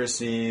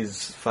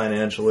overseas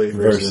financially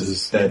versus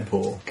Versus, yeah.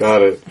 Deadpool.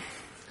 Got it.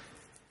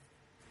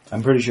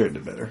 I'm pretty sure it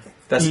did better.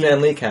 That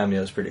Stan Lee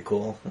cameo is pretty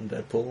cool in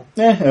Deadpool,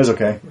 It was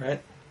okay. right?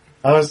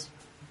 I was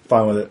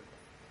fine with it.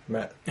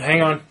 Matt.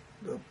 Hang on.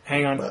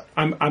 I'm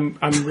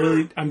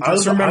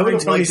just I remembering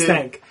would've Tony liked it.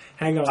 Stank.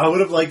 Hang on. I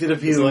would have liked it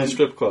if he He's in the was.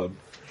 strip club.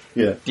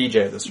 Yeah,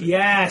 DJ this week.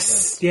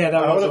 Yes. Yeah, that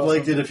I was would have awesome.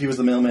 liked it if he was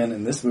the mailman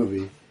in this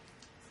movie,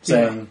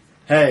 saying,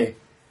 "Hey,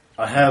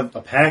 I have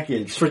a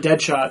package For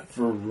Deadshot.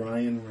 for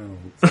Ryan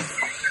Reynolds."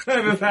 I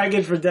have a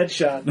package for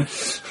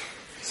Deadshot.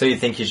 So you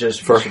think he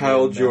just For should be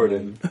Hal in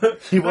Jordan.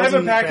 He Oh, I have a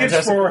wasn't package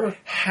Fantastic for Four.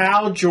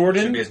 Hal Should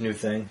Jordan. be his new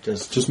thing.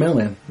 Just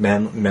mailman.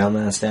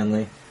 Mailman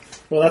Stanley.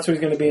 Well, that's what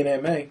he's going to be in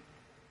Aunt May.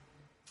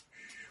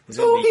 He's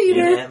gonna be in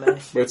Ant-Man.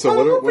 Wait, so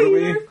what are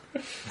we?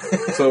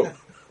 So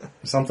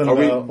Something are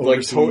we about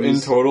like in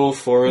overseas. total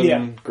foreign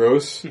Yeah.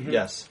 gross?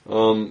 Yes.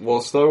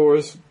 Well, Star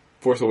Wars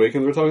Force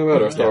Awakens we're talking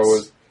about, or Star Yes.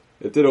 Wars?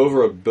 It did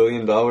over $1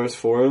 billion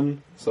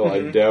foreign, so I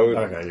doubt.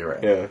 Okay, you're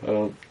right. Yeah, I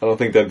don't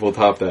think Deadpool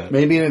topped that.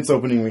 Maybe in its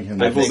opening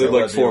weekend. I Deadpool think did it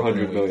like was the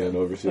opening 400 million weekend.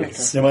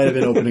 overseas. It might have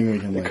been opening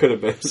weekend. It Like could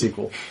have been.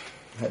 sequel.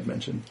 I had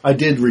mentioned. I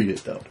did read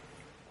it though.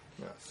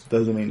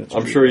 Doesn't mean it's.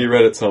 I'm true. sure you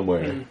read it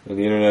somewhere, and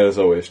the internet is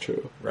always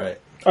true. Right.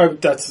 Oh,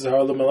 that's how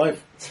I live my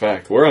life. It's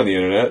fact. We're on the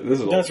internet. This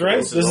is all That's true. right.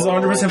 This This is is all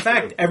 100% true.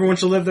 fact. Everyone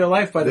should live their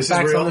life by the This is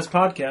facts real. on this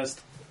podcast.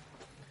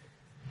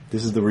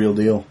 This is the real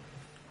deal.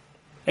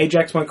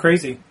 Ajax went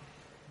crazy.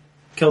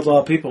 Killed a lot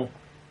of people.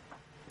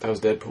 That was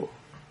Deadpool.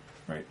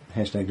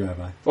 Hashtag drive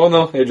by. Oh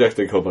no, Ajax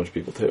did kill a bunch of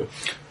people too.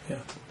 Yeah.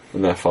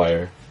 In that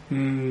fire.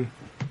 He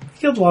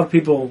killed a lot of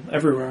people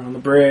everywhere. On the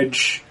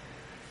bridge,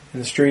 in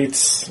the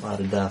streets, A lot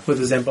of death. with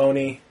a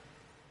Zamboni.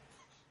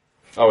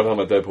 Oh, we're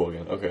talking about Deadpool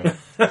again.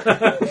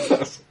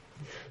 Okay.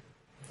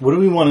 What do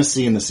we want to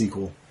see in the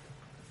sequel?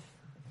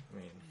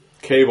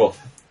 Cable.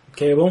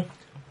 Cable.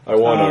 I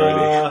won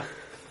already.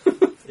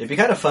 It'd be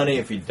kind of funny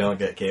if you don't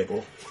get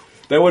cable.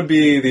 That would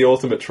be the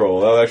ultimate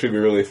troll. That would actually be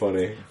really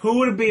funny. Who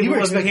would it be if You it were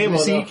wasn't expecting Cable,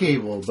 to see though?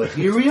 Cable, but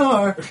here we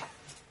are.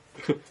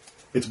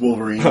 It's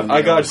Wolverine. in the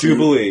I got yellow suit.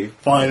 Jubilee.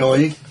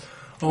 Finally.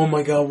 Oh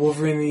my god,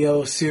 Wolverine in the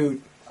yellow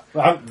suit.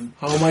 I'm-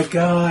 Oh my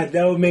god,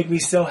 that would make me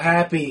so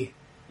happy.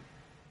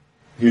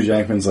 Hugh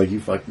Jackman's like, you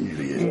fucking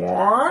idiot.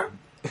 What?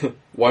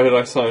 Why did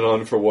I sign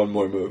on for one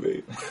more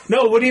movie?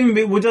 No, it wouldn't even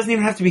be. It doesn't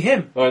even have to be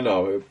him. I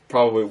know.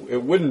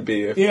 It wouldn't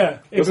be. If, Yeah,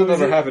 This would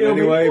never happen it'll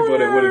be- anyway,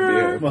 but it wouldn't be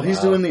him. Well, he's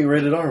doing the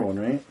rated R one,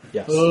 right?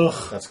 Yes. Ugh.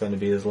 That's going to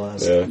be his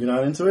last. Yeah. You're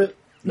not into it?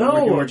 No,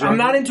 Rick and Morty? I'm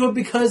not into it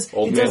because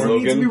Old it Man doesn't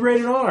need to Logan? be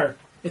rated R.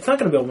 It's not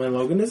going to be Old Man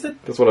Logan, is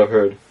it? That's what I've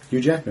heard. Hugh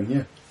Jackman,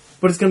 yeah.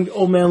 but it's going to be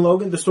Old Man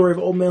Logan, the story of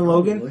Old Man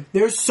Logan. Probably.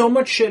 There's so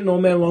much shit in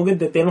Old Man Logan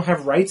that they don't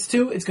have rights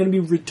to. It's going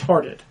to be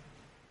retarded.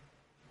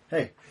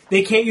 Hey,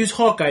 They can't use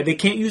Hawkeye. They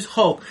can't use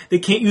Hulk. They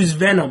can't use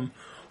Venom.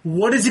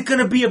 What is it going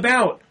to be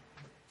about?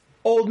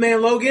 Old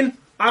Man Logan?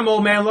 I'm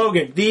Old Man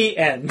Logan. The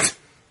end.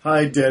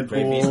 hi Maybe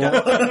he's Deadpool.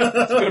 got-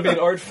 It's going to be an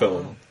art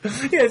film.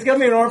 Yeah, it's got to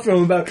be an art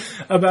film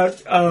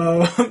about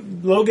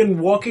Logan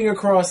walking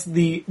across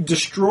the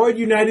destroyed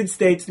United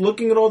States,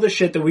 looking at all the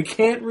shit that we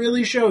can't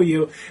really show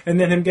you, and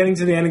then him getting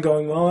to the end and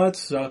going, well, that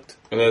sucked.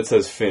 And then it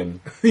says Finn.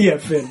 Yeah,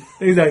 Finn.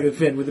 Exactly,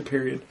 Finn with a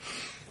period.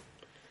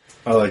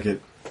 I like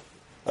it.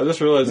 I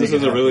just realized this Make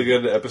is it a really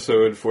good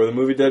episode for the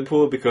movie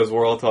Deadpool because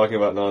we're all talking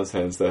about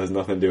nonsense that has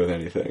nothing to do with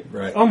anything.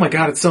 Right. Oh my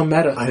god, it's so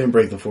meta. I didn't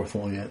break the fourth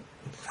wall yet.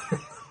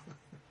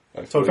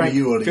 I feel Talking like, to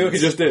you, I feel like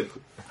you audience. just did.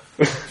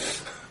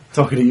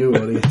 Talking to you,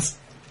 audience.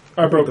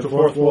 I broke the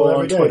fourth wall on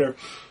every day. Twitter.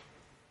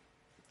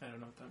 I don't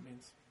know what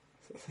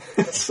that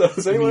means. So,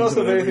 does anyone else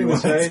have anything to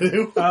say?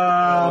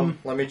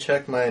 Let me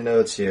check my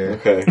notes here.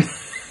 Okay.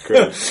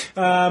 Great.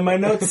 My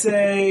notes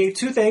say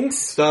two things.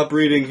 Stop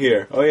reading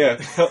here. Oh,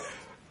 yeah.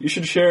 You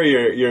should share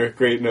your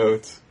great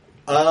notes.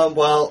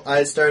 Well,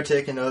 I started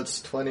taking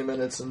notes 20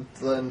 minutes and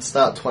then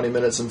stopped 20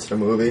 minutes into the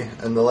movie,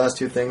 and the last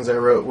two things I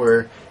wrote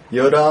were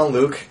Yoda and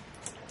Luke,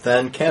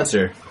 then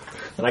cancer.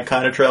 And I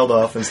kind of trailed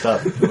off and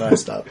stopped when I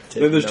stopped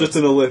taking Then there's notes. just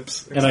an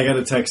ellipse. And I got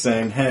a text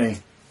saying, hey,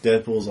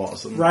 Deadpool's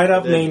awesome. Right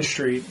up Did. Main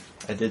Street.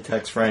 I did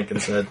text Frank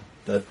and said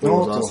that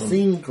was awesome.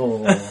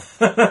 Cinco.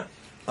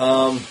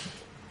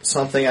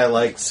 Something I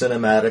liked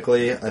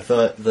cinematically, I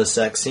thought the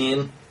sex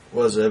scene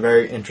was a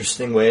very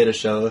interesting way to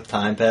show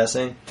time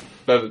passing.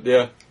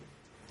 Yeah.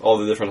 All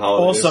the different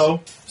holidays.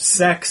 Also,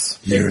 sex.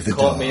 You're the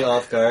Caught dog. me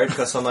off guard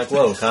because I'm like,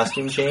 whoa,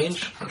 costume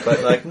change?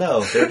 But like,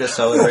 no, they're just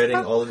celebrating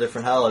all the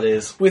different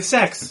holidays. With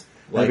sex.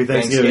 Like Happy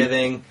Thanksgiving.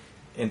 Thanksgiving,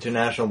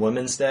 International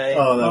Women's Day.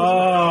 Oh, that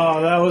was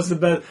Oh, that was the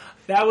best.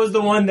 That was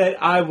the one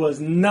that I was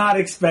not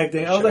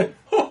expecting. I was like,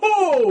 ho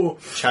ho!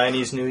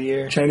 Chinese New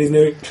Year. Chinese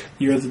New Year,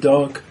 you're the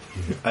dog.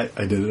 I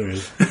did it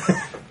already.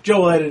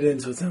 Joe will edit it in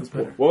so it sounds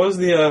better. What was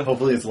the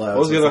Hopefully it's loud. what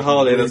was so the it's other not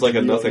holiday that's like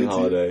a really nothing easy.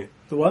 holiday?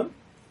 The what?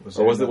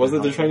 Or was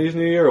it the Chinese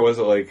New Year or was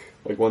it like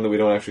one that we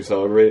don't actually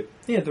celebrate?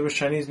 Yeah, there was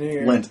Chinese New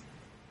Year. Lent.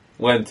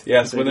 Lent,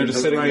 yes, when they're just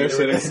That's sitting right, there,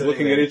 they were just sitting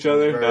looking there. at each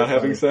other, Very not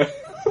having funny.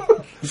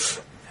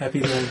 sex.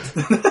 Happy Lent.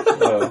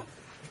 Oh,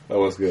 that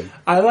was good.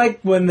 I like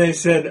when they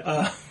said,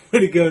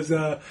 when it goes,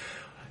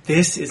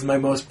 this is my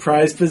most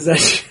prized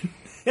possession.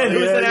 And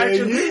it was an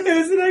action. It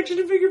was an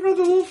action figure from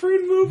the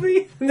Wolverine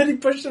movie, and then he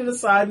pushed it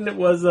aside, and it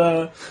was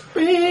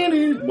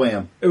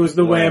Wham. it was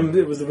the Wham.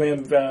 It was the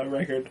Wham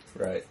record.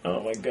 Right.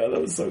 Oh my god,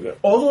 that was so good.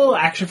 All the little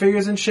action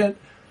figures and shit.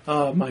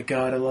 Oh my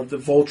god, I love the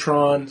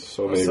Voltron.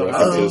 So many So-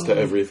 references to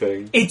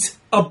everything. It's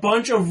a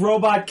bunch of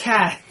robot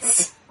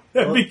cats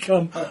that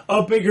become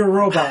a bigger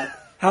robot.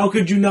 How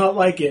could you not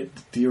like it?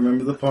 Do you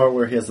remember the part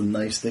where he has a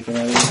knife sticking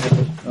out of his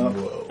head? Oh.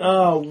 Whoa.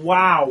 Oh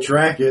wow!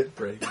 Track it.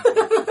 Pretty.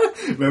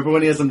 Remember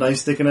when he has a knife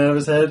sticking out of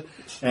his head?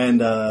 And,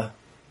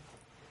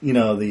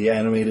 the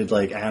animated,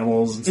 like,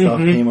 animals and stuff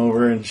came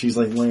over and she's,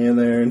 like, laying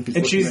there and, he's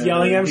And she's looking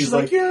yelling her, at him. and She's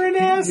like, "You're an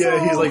asshole."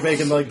 Yeah, he's, like,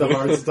 making, like, the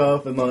hard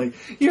stuff and, like,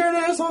 you're an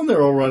asshole. And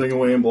they're all running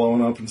away and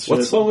blowing up and shit.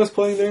 What song was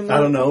playing during that?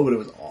 I don't know, but it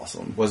was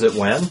awesome. Was it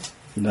Wham?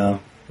 No.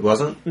 It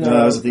wasn't? No,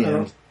 that was at the I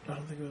don't- end. I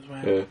don't think it was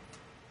Wham. Yeah.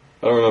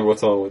 I don't remember what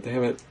song.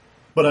 Damn it.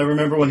 But I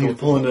remember when he was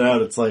pulling it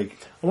out, it's like,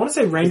 I want to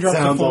say it raindrops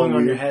are sounds all falling on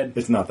your weird. head.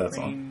 It's not that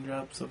song.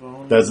 Raindrops are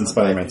falling. That's in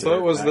Spider-Man I 2. thought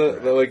it was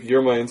the like,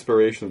 You're My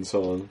Inspiration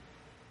song.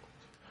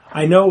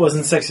 I know it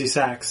wasn't Sexy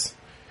Sax.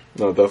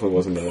 No, it definitely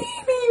wasn't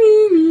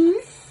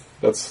that.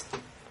 That's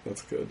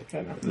good.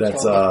 I know.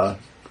 That's,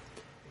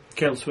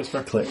 Careless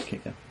Whisper. Click.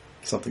 Yeah.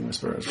 Something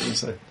Whisper, I was going to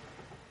say.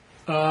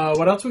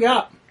 What else we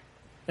got?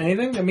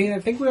 Anything? I mean, I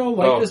think we all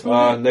like this movie.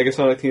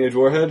 Negasonic Teenage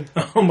Warhead.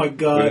 Oh my We didn't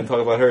god. talk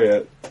about her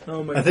yet.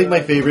 Oh my I think god.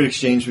 my favorite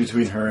exchange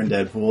between her and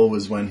Deadpool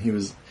was when he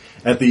was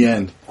at the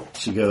end.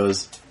 She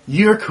goes,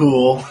 "You're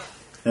cool,"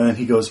 and then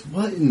he goes,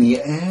 "What in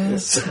the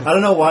ass?" I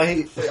don't know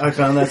why I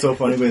found that so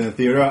funny, but in the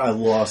theater I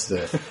lost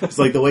it. It's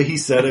like the way he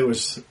said it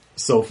was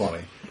so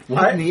funny.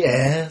 What in the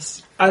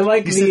ass? I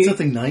like He said the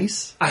something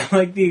nice. I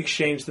like the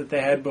exchange that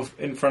they had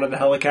in front of the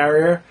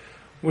helicarrier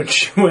when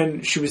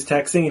she was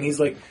texting, and he's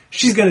like,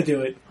 "She's gonna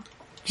do it.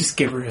 Just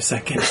give her a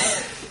second."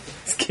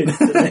 This kid is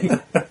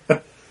the thing.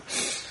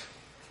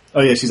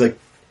 Oh yeah, she's like,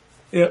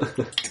 Yep.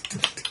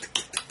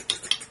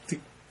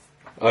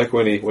 I like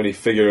when he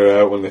figured it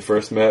out when they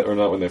first met, or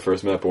not when they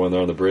first met, but when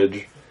they're on the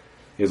bridge.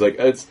 He's like,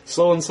 "It's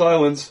sullen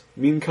silence,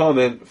 mean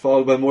comment,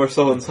 followed by more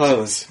sullen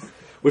silence.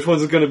 Which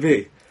one's it gonna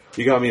be?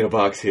 You got me in a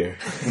box here."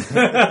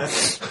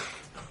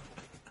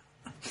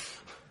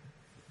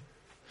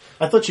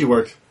 I thought she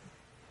worked.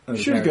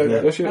 She was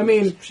good. Yeah, she- I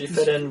mean, She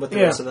fit in with the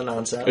Yeah. rest of the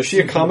nonsense. Is she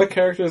a comic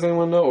character? Does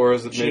anyone know, or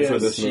is it She made for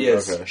is. this She movie?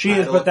 is. Okay. she I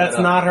is, but looked that's that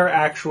up. not her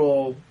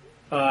actual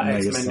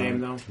X-Men Megasonic. name,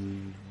 though.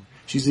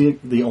 She's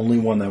the only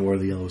one that wore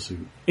the yellow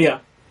suit, Yeah.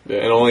 Yeah,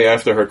 and only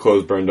after her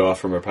clothes burned off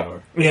from her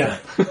power. Yeah.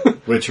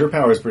 which her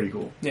power is pretty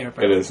cool. Yeah.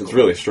 It is. It's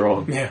really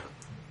strong. Yeah.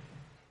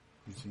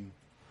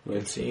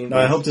 Seeing No,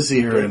 I hope to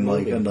see her good in like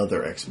movie.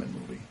 another X-Men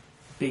movie.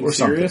 Being Or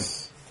something.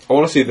 serious. I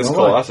want to see this Oh, why?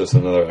 Colossus,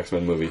 another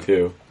X-Men movie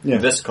too. Yeah,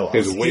 This He's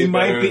Colossus. way He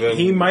might better be. than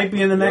He might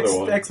be in the the next other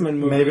one. X-Men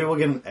movie. maybe we'll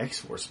get an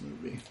X-Force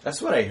movie.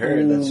 That's what I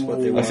heard. That's what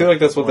they Ooh. I want. feel like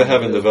that's what they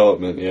have in to do.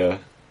 development. Yeah.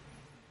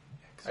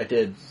 I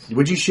did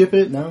Would you ship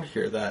it? No,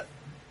 hear that.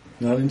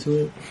 not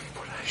into it.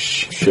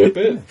 Ship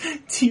it?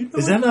 Do you know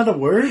Is that not a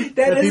word?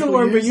 that is a people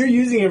word, but use? you're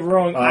using it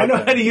wrong. I know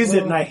Okay. how to use it,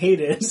 Well, and I hate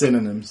it.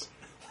 Synonyms.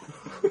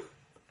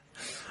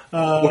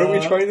 What are we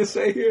trying to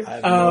say here? I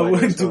have no idea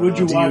what's would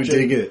you going on. Do you watch it?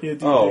 dig it? Yeah,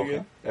 do you Oh, dig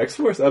it?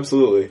 X-Force?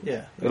 Absolutely.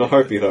 Yeah. In a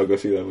heartbeat, I'll go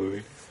see that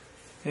movie.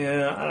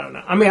 Yeah, I don't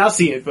know. I mean, I'll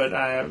see it, but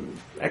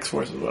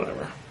X-Force is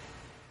whatever.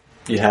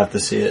 You have to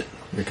see it.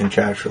 You're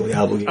contractually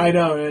obligated. I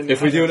know. And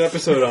If we do an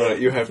episode on it,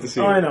 you have to see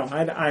oh, it. I know.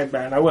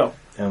 I will.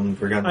 And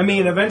we're gonna. I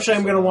mean, eventually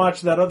I'm going to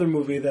watch that other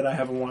movie that I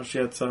haven't watched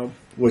yet. So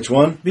Which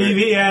one?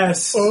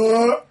 BVS.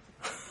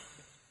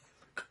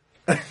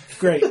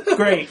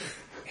 Great.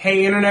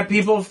 Hey, internet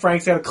people,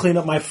 Frank's got to clean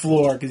up my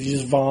floor because he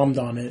just vommed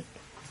on it.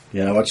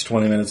 Yeah, I watched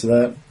 20 minutes of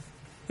that.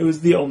 It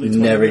was the only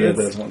 20 Never get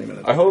minutes. that 20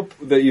 minutes. I hope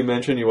that you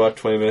mention you watch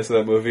 20 minutes of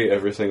that movie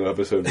every single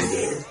episode we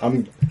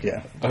do.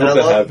 Yeah. I And I hope that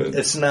love, happens.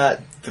 it's not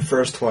the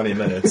first 20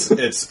 minutes.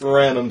 It's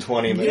random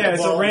 20 minutes. Yeah,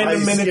 it's a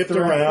random I minute skipped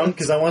throughout. around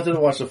because I wanted to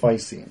watch the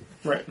fight scene.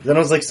 Right. Then I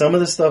was like, some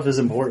of this stuff is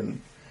important.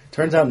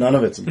 Turns out none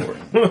of it's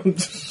important.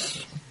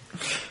 Because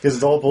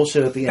it's all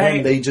bullshit at the end.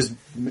 Hey. They just...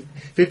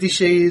 50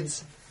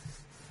 Shades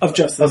Of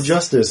Justice. of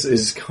Justice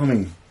is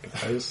coming,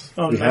 guys.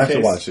 On we my have to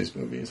face. watch these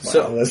movies.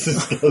 So- Wow, that's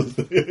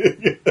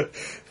disgusting.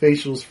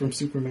 Facials from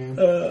Superman.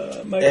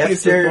 My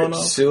face is blown After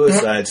off.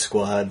 Suicide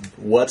Squad,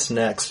 what's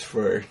next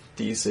for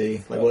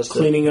DC? Like, what's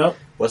Cleaning up.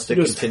 what's the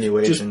Just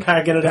continuation?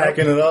 packing it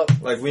Packing up. it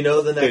up. Like, we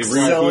know the next. They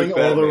Selling all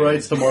the Batman.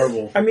 rights to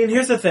Marvel. I mean,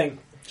 here's the thing.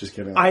 Just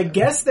kidding. I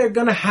guess they're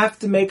going to have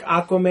to make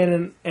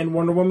Aquaman and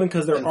Wonder Woman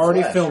because they're And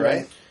already Flash, filming.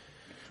 right?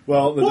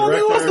 Well, the Well,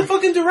 they lost the director...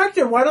 fucking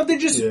director. Why don't they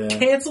just Yeah.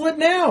 cancel it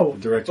now?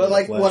 director But of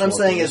like, Flash what I'm walked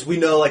saying away. is, we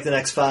know like the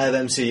next 5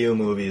 MCU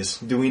movies.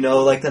 Do we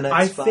know like the next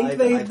I 5?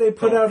 think they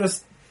put don't. out a...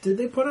 Did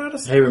they put out a...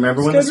 Hey,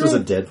 remember when this was a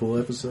schedule? Deadpool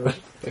episode?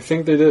 I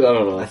think they did. I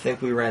don't know. I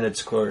think we ran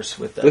its course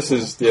with that. This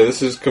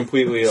is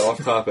completely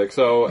off topic.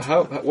 So,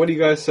 what do you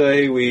guys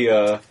say we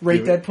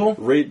Rate Deadpool?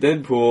 rate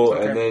Deadpool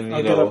Okay. and then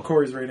I'll get up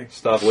Corey's rating.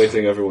 stop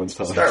wasting everyone's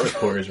time? Start with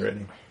Corey's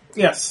rating.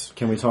 Yes.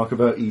 Can we talk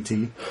about E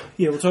E.T.?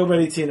 Yeah, we'll talk about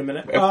ET in a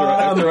minute.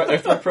 After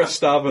I press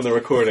stop on the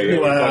recording. I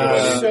can talk about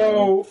it.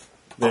 So,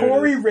 There it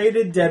Corey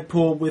rated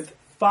Deadpool with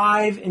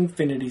 5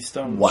 Infinity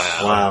Stones.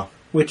 Wow.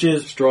 Which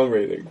is Strong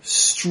rating.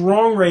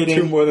 strong 2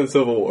 rating. more than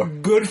Civil War.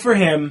 Good for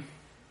him.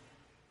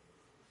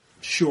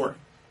 Sure.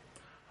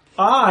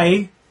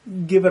 I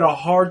give it a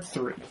hard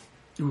 3.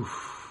 Does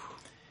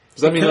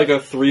that mean like a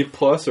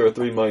 3+ or a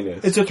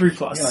 3-? It's a 3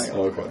 plus. Yeah.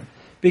 Oh, okay.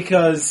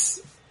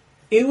 Because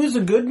it was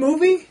a good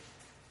movie,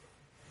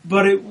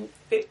 but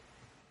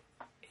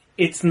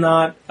it's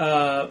not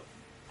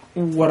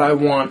what I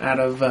want out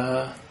of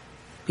a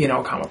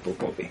comic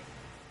book movie.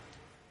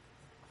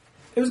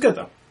 It was good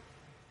though.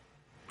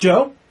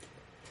 Joe?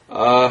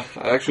 I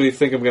actually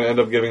think I'm going to end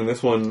up giving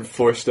this one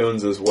 4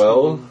 stones as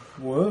well.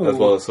 Whoa. As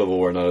well as Civil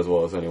War, not as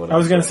well as anyone else. I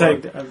was going to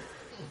so say, far.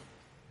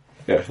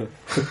 Yeah.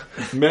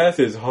 Math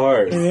is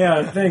hard. yeah,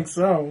 I think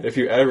so. If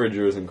you average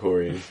yours and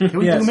Corey's. Can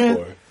we Yes. do math?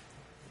 4.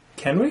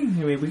 Can we? I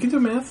mean, we can do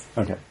math.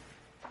 Okay.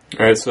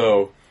 Alright,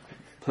 so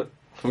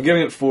I'm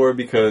giving it 4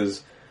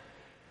 because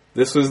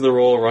this was the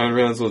role Ryan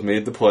Reynolds was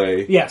made to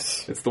play.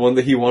 Yes. It's the one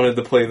that he wanted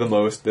to play the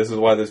most. This is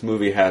why this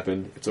movie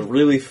happened. It's a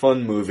really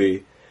fun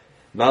movie.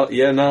 Not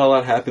a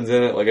lot happens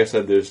in it. Like I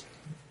said, there's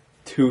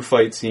 2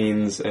 fight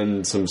scenes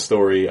and some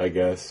story, I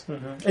guess.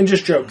 And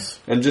just jokes.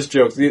 And just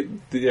jokes.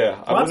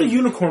 Yeah. Lots of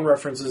unicorn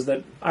references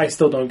that I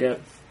still don't get.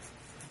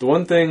 The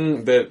one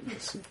thing that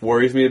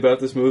worries me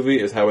about this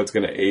movie is how it's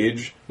going to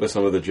age with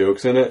some of the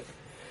jokes in it.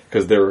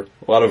 Because there are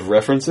a lot of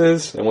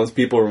references, and once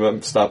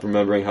people stop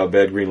remembering how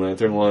bad Green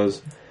Lantern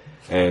was,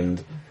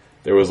 and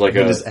there was like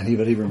Does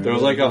anybody remember? there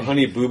was like a that?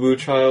 Honey Boo Boo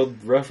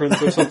Child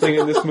reference or something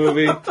in this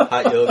movie.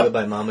 Hot Yoga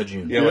by Mama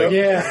June. Yeah, like,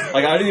 Yeah.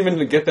 like I didn't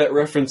even get that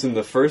reference in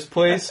the first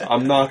place.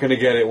 I'm not going to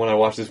get it when I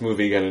watch this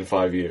movie again in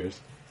 5 years.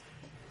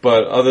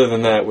 But other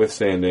than that,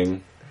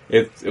 withstanding,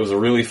 it was a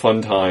really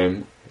fun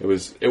time. It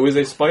was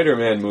a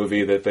Spider-Man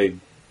movie that they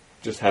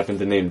just happened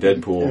to name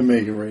Deadpool. And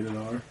make it rated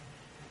R.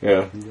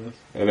 Yeah, Yes.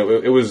 and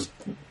it was,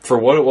 for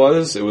what it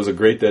was a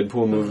great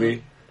Deadpool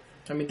movie.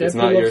 I mean, It's Deadpool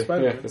not loves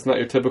Spider-Man. it's not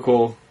your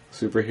typical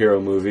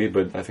superhero movie,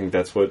 but I think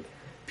that's what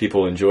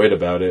people enjoyed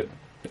about it.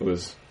 It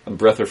was a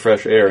breath of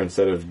fresh air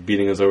instead of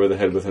beating us over the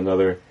head with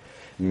another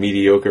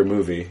mediocre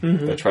movie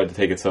that tried to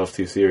take itself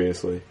too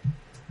seriously.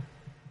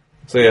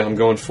 So yeah, I'm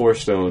going 4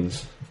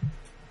 stones.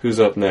 Who's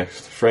up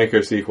next? Frank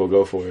or sequel?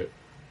 Go for it.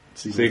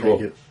 Sequel.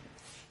 Take it.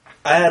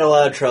 I had a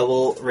lot of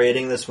trouble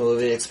rating this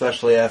movie,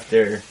 especially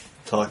after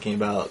talking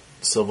about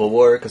Civil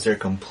War, because they're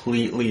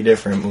completely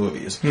different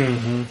movies.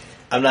 Mm-hmm.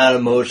 I'm not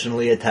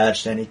emotionally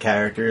attached to any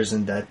characters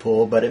in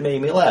Deadpool, but it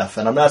made me laugh,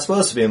 and I'm not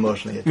supposed to be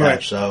emotionally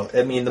attached. Right. So,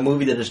 I mean, the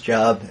movie did its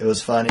job. It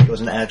was funny. It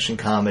was an action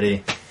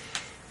comedy.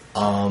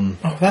 Oh,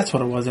 that's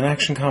what it was, an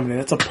action comedy.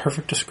 That's a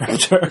perfect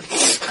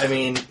descriptor. I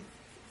mean,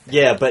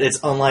 yeah, but it's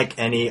unlike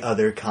any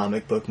other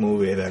comic book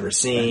movie I've ever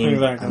seen.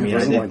 Exactly.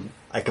 I mean,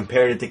 I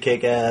compared it to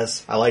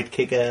Kick-Ass. I liked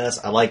Kick-Ass.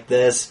 I liked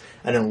this.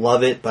 I didn't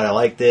love it, but I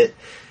liked it.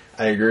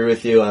 I agree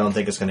with you. I don't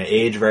think it's going to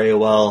age very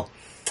well.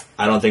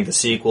 I don't think the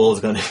sequel is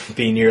going to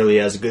be nearly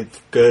as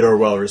good or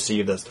well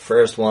received as the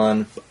first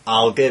one.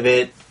 I'll give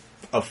it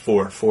a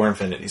 4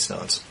 Infinity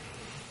Stones.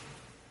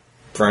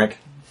 Frank?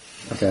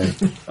 Okay.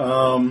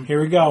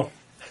 Here we go.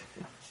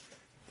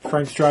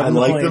 Frank's driving I the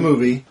like plane. the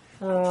movie.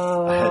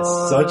 I had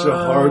such a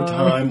hard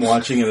time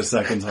watching it a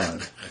second time.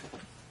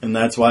 And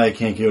that's why I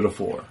can't give it a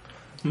 4.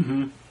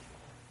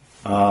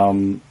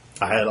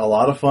 I had a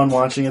lot of fun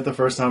watching it the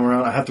first time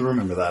around. I have to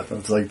remember that.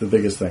 That's like the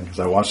biggest thing, because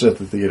I watched it at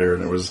the theater,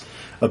 and it was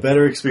a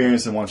better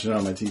experience than watching it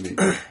on my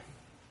TV.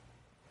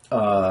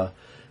 I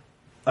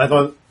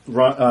thought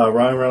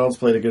Ryan Reynolds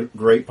played a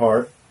great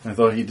part. I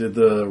thought he did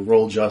the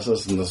role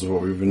justice, and this is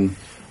what we've been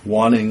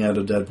wanting out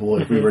of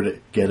Deadpool. If we were to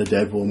get a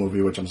Deadpool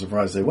movie, which I'm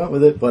surprised they went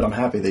with it, but I'm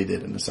happy they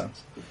did in a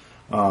sense.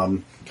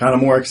 Kind of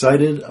more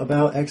excited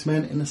about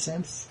X-Men in a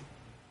sense.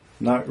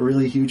 Not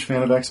really a huge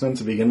fan of X-Men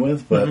to begin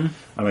with, but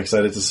I'm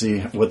excited to see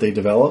what they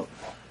develop.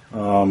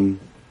 I'm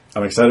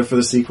excited for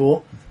the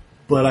sequel,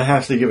 but I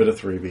have to give it a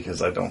 3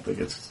 because I don't think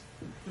it's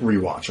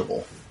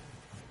rewatchable.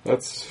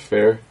 That's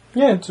fair.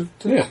 Yeah, that's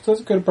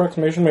a good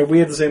approximation. Maybe we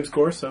had the same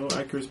score, so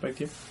I can respect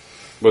you.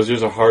 Was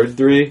yours a hard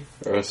 3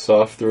 or a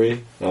soft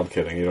 3? No, I'm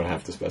kidding. You don't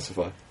have to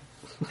specify.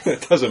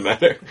 It doesn't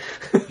matter.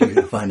 You're going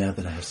to find out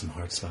that I have some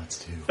hard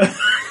spots, too.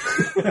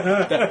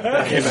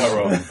 That came out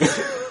wrong.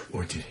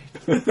 Or did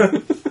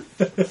it?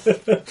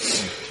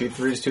 2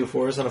 3s, 2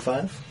 4s, and a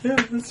 5? Yeah,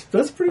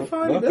 that's pretty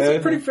fine. Not That's bad. a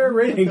pretty fair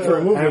rating for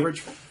a movie.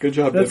 Average Good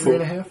job, That's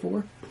Deadpool. 3.5, 4?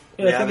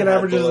 Yeah, I Yeah, think I it had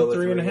averages below at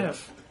a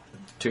 3.5.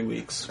 2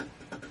 weeks.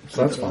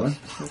 So that's fine.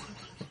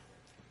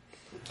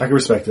 I can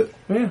respect it.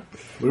 Yeah.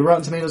 What did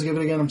Rotten Tomatoes give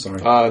it again? I'm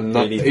sorry.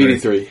 Not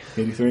 83.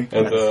 83?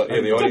 And the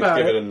audience about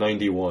gave it. it a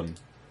 91.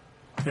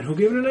 And who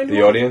gave it a 91?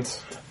 The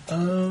audience? I I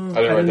didn't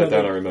write that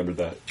down. I remembered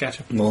that.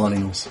 Gotcha.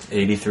 Millennials.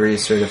 83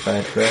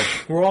 certified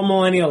fresh. We're all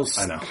millennials.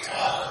 I know.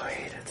 Oh, I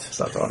hate it.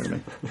 Stop talking to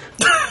me.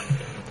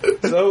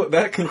 So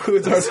that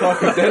concludes our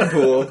talk of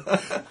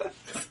Deadpool.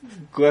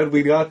 Glad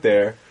we got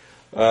there.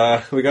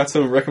 We got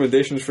some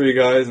recommendations for you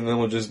guys, and then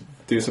we'll just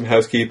do some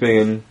housekeeping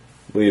and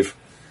leave.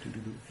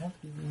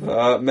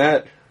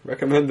 Matt,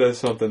 recommend us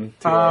something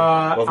to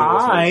our lovely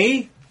listeners.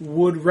 I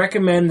would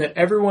recommend that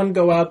everyone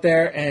go out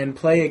there and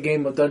play a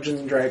game of Dungeons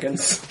and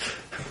Dragons.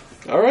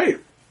 All right.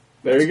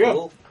 There you go.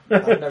 Cool.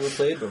 I've never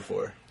played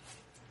before.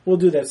 We'll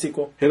do that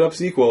sequel. Hit up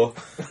sequel.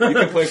 You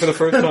can play for the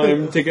first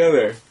time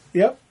together.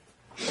 Yep.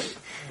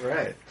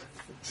 Right.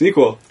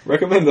 Sequel.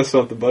 Recommend us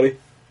something, buddy.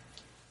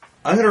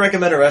 I'm going to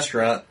recommend a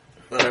restaurant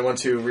that I went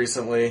to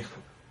recently.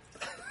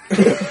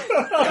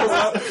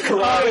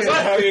 Karate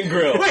Italian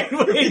Grill. Wait.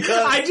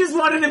 I just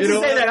wanted him to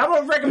say that. I'm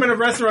going to recommend a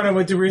restaurant I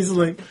went to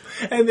recently.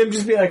 And then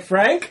just be like,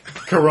 Frank?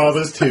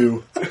 Carrabba's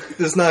 2.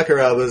 It's not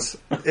Carrabba's.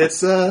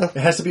 It's, It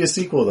has to be a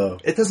sequel, though.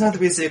 it doesn't have to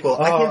be a sequel.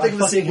 I Oh, can't think I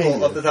of a fucking hate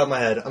sequel it. off the top of my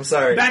head. I'm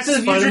sorry. Back to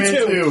the Future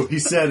Spider-Man 2. 2. He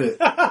said it. You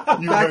Back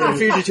to heard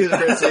the it. Future 2 is a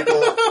great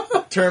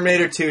sequel.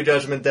 Terminator 2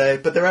 Judgment Day.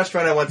 But the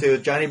restaurant I went to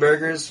was Johnny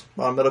Burgers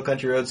on Middle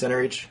Country Road, Center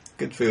Reach.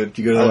 Good food.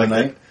 Did you go I there that liked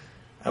night? it.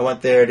 I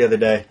went there the other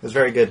day. It was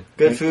very good.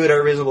 Good food at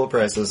reasonable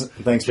prices.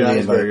 Thanks for the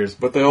Johnny's invite. Burgers.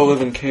 But they all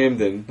live in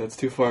Camden. That's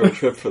too far of a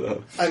trip for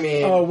them. I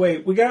mean, Oh,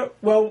 wait. What if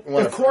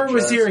a Corey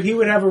was franchise. here, he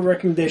would have a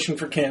recommendation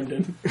for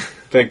Camden.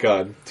 Thank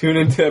God. Tune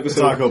into episode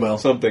Taco Bell.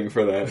 something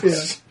for that. Yeah.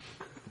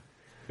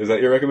 Is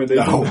that your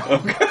recommendation? No.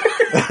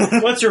 Okay.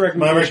 What's your recommendation?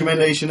 My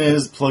recommendation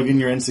is plug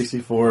in your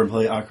N64 and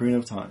play Ocarina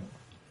of Time.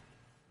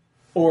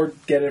 Or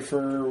get it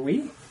for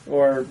Wii?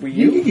 Or Wii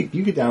U?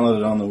 You could download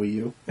it on the Wii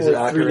U. is it or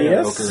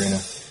Ocarina or 3DS?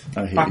 Ocarina?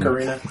 I hate you.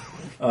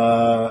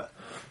 Ocarina.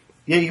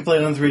 Yeah, you can play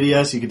it on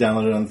 3DS. You can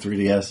download it on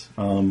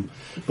 3DS.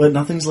 But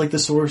nothing's like the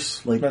source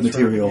That's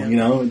material. right, yeah. You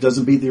know, it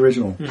doesn't beat the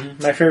original.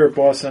 My favorite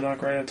boss in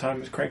Ocarina of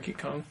Time is Cranky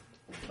Kong.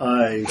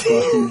 I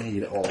fucking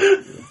hate it all.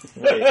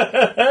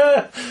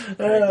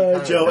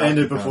 Joe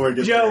ended before it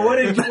gets Joe,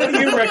 there. what do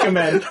you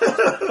recommend?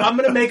 I'm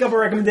going to make up a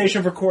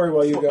recommendation for Corey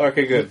while you go.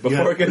 Okay, good.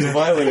 Before it gets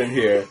violent in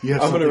here, You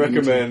have I'm going to something you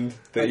recommend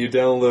that you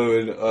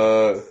download.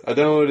 I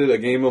downloaded a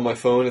game on my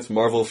phone. It's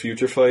Marvel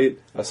Future Fight.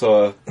 I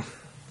saw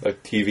a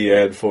TV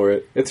ad for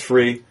it. It's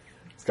free.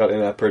 It's got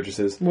in-app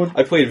purchases. What-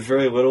 I played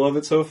very little of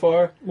it so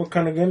far. What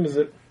kind of game is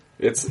it?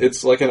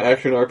 It's like an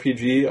action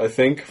RPG, I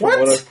think, from What?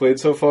 what I've played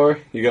so far.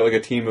 You got like a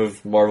team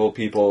of Marvel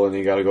people, and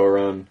you got to go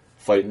around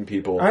fighting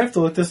people. I have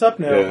to look this up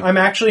now. Yeah. I'm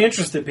actually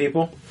interested,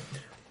 people.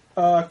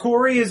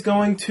 Corey is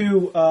going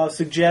to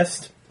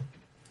suggest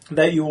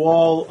that you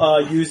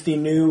all use the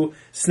new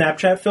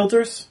Snapchat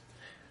filters.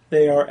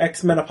 They are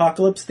X-Men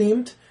Apocalypse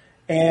themed,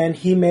 and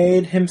he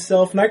made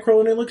himself Nightcrawler,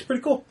 and it looks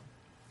pretty cool.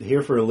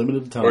 Here for a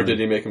limited time. Or did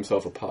he make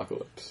himself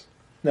Apocalypse?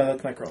 No,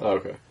 that's Nightcrawler. Oh,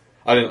 okay.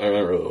 I didn't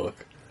really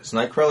look. Is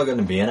Nightcrawler going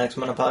to be in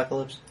X-Men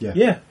Apocalypse? Yeah.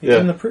 Yeah, he's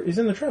Yeah. he's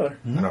in the trailer.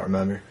 I don't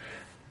remember.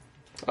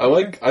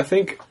 I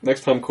think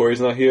next time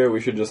Corey's not here,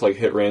 we should just like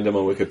hit random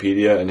on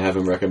Wikipedia and have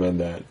him recommend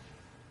that.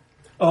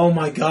 Oh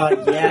my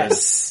god,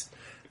 yes.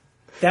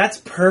 That's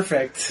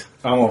perfect.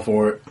 I'm all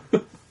for it.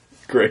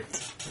 Great.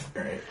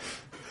 Alright.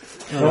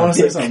 I want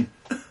to say something.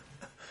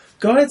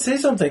 Go ahead, say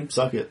something.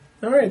 Suck it.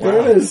 All right,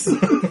 there it is.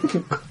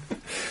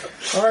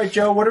 All right,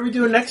 Joe, what are we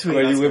doing next week?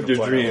 Well, you lived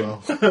your dream.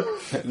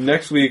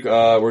 Next week,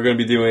 we're going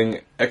to be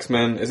doing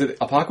X-Men. Is it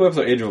Apocalypse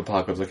or Age of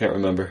Apocalypse? I can't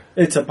remember.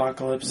 It's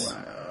Apocalypse.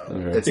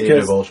 Okay. It's Because-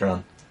 Age of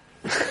Ultron.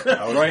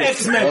 All right.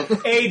 X-Men,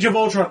 Age of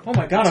Ultron. Oh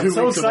my god, I'm 2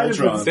 so weeks of excited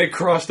for Ultron. this. They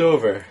crossed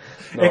over.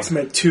 No.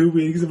 X-Men 2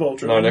 Weeks of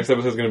Ultron. No, next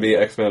episode is going to be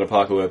X-Men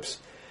Apocalypse.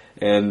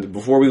 And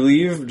before we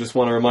leave, just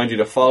want to remind you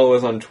to follow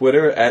us on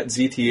Twitter at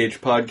ZTH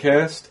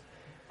Podcast.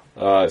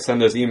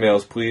 Send us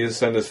emails, please.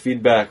 Send us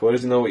feedback. Let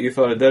us know what you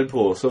thought of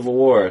Deadpool, Civil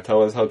War.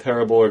 Tell us how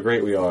terrible or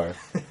great we are.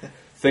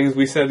 Things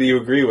we said that you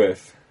agree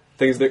with.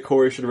 Things that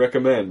Corey should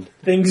recommend.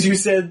 Things we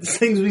said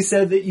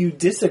that you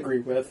disagree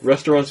with.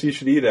 Restaurants you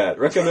should eat at.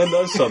 Recommend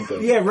us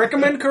something. Yeah,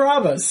 recommend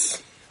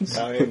Carrabba's.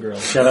 Italian girl.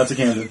 Shout out to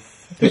Camden.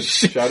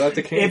 Shout out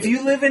to Camden. If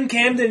you live in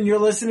Camden and you're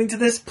listening to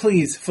this,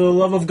 please, for the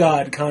love of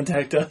God,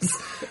 contact us.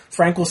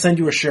 Frank will send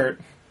you a shirt.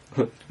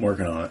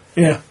 Working on it.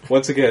 Yeah.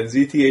 Once again,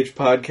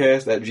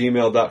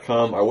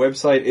 zthpodcast@gmail.com. Our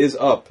website is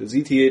up,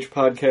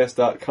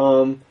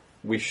 zthpodcast.com.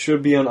 We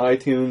should be on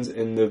iTunes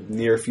in the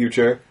near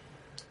future.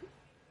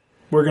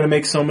 We're going to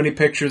make so many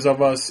pictures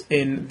of us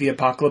in the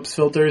Apocalypse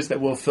filters that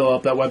we'll fill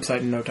up that website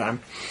in no time.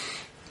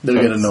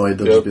 They'll get annoyed.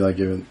 They'll Yep. just be like,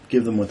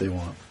 give them what they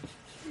want.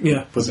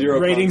 Yeah. Zero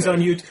ratings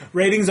contact. on YouTube.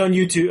 Ratings on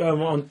YouTube.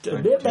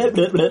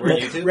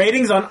 YouTube?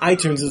 Ratings on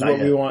iTunes is Not what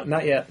we yet. want.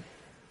 Not yet.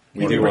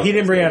 We do want He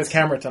didn't bring out his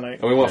camera tonight.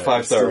 And we want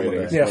 5-star still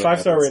ratings. the Yeah,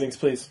 5-star ratings,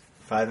 please.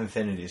 5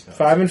 Infinity Stones.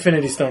 5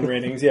 Infinity Stone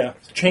ratings, yeah.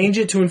 Change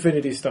it to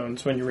Infinity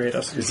Stones when you rate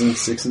us. Isn't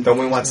 6 and Don't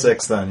we want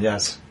 6 then?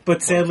 Yes.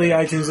 But sadly,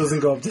 iTunes doesn't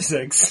go up to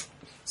 6.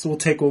 So we'll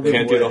take what we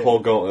Can't do the whole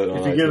gauntlet on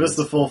If you give iTunes. us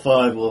the full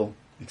 5, we'll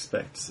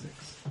expect 6.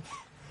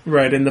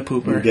 Right in the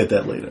pooper. We'll get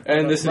that later.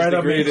 And this is Right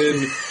up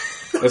degraded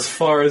as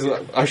far as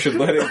I should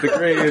let it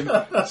degrade.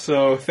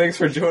 So thanks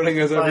for joining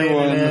us, Bye,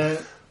 everyone.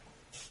 Internet.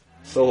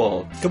 So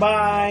long.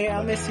 Goodbye.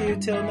 I'll miss you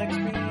till next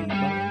week.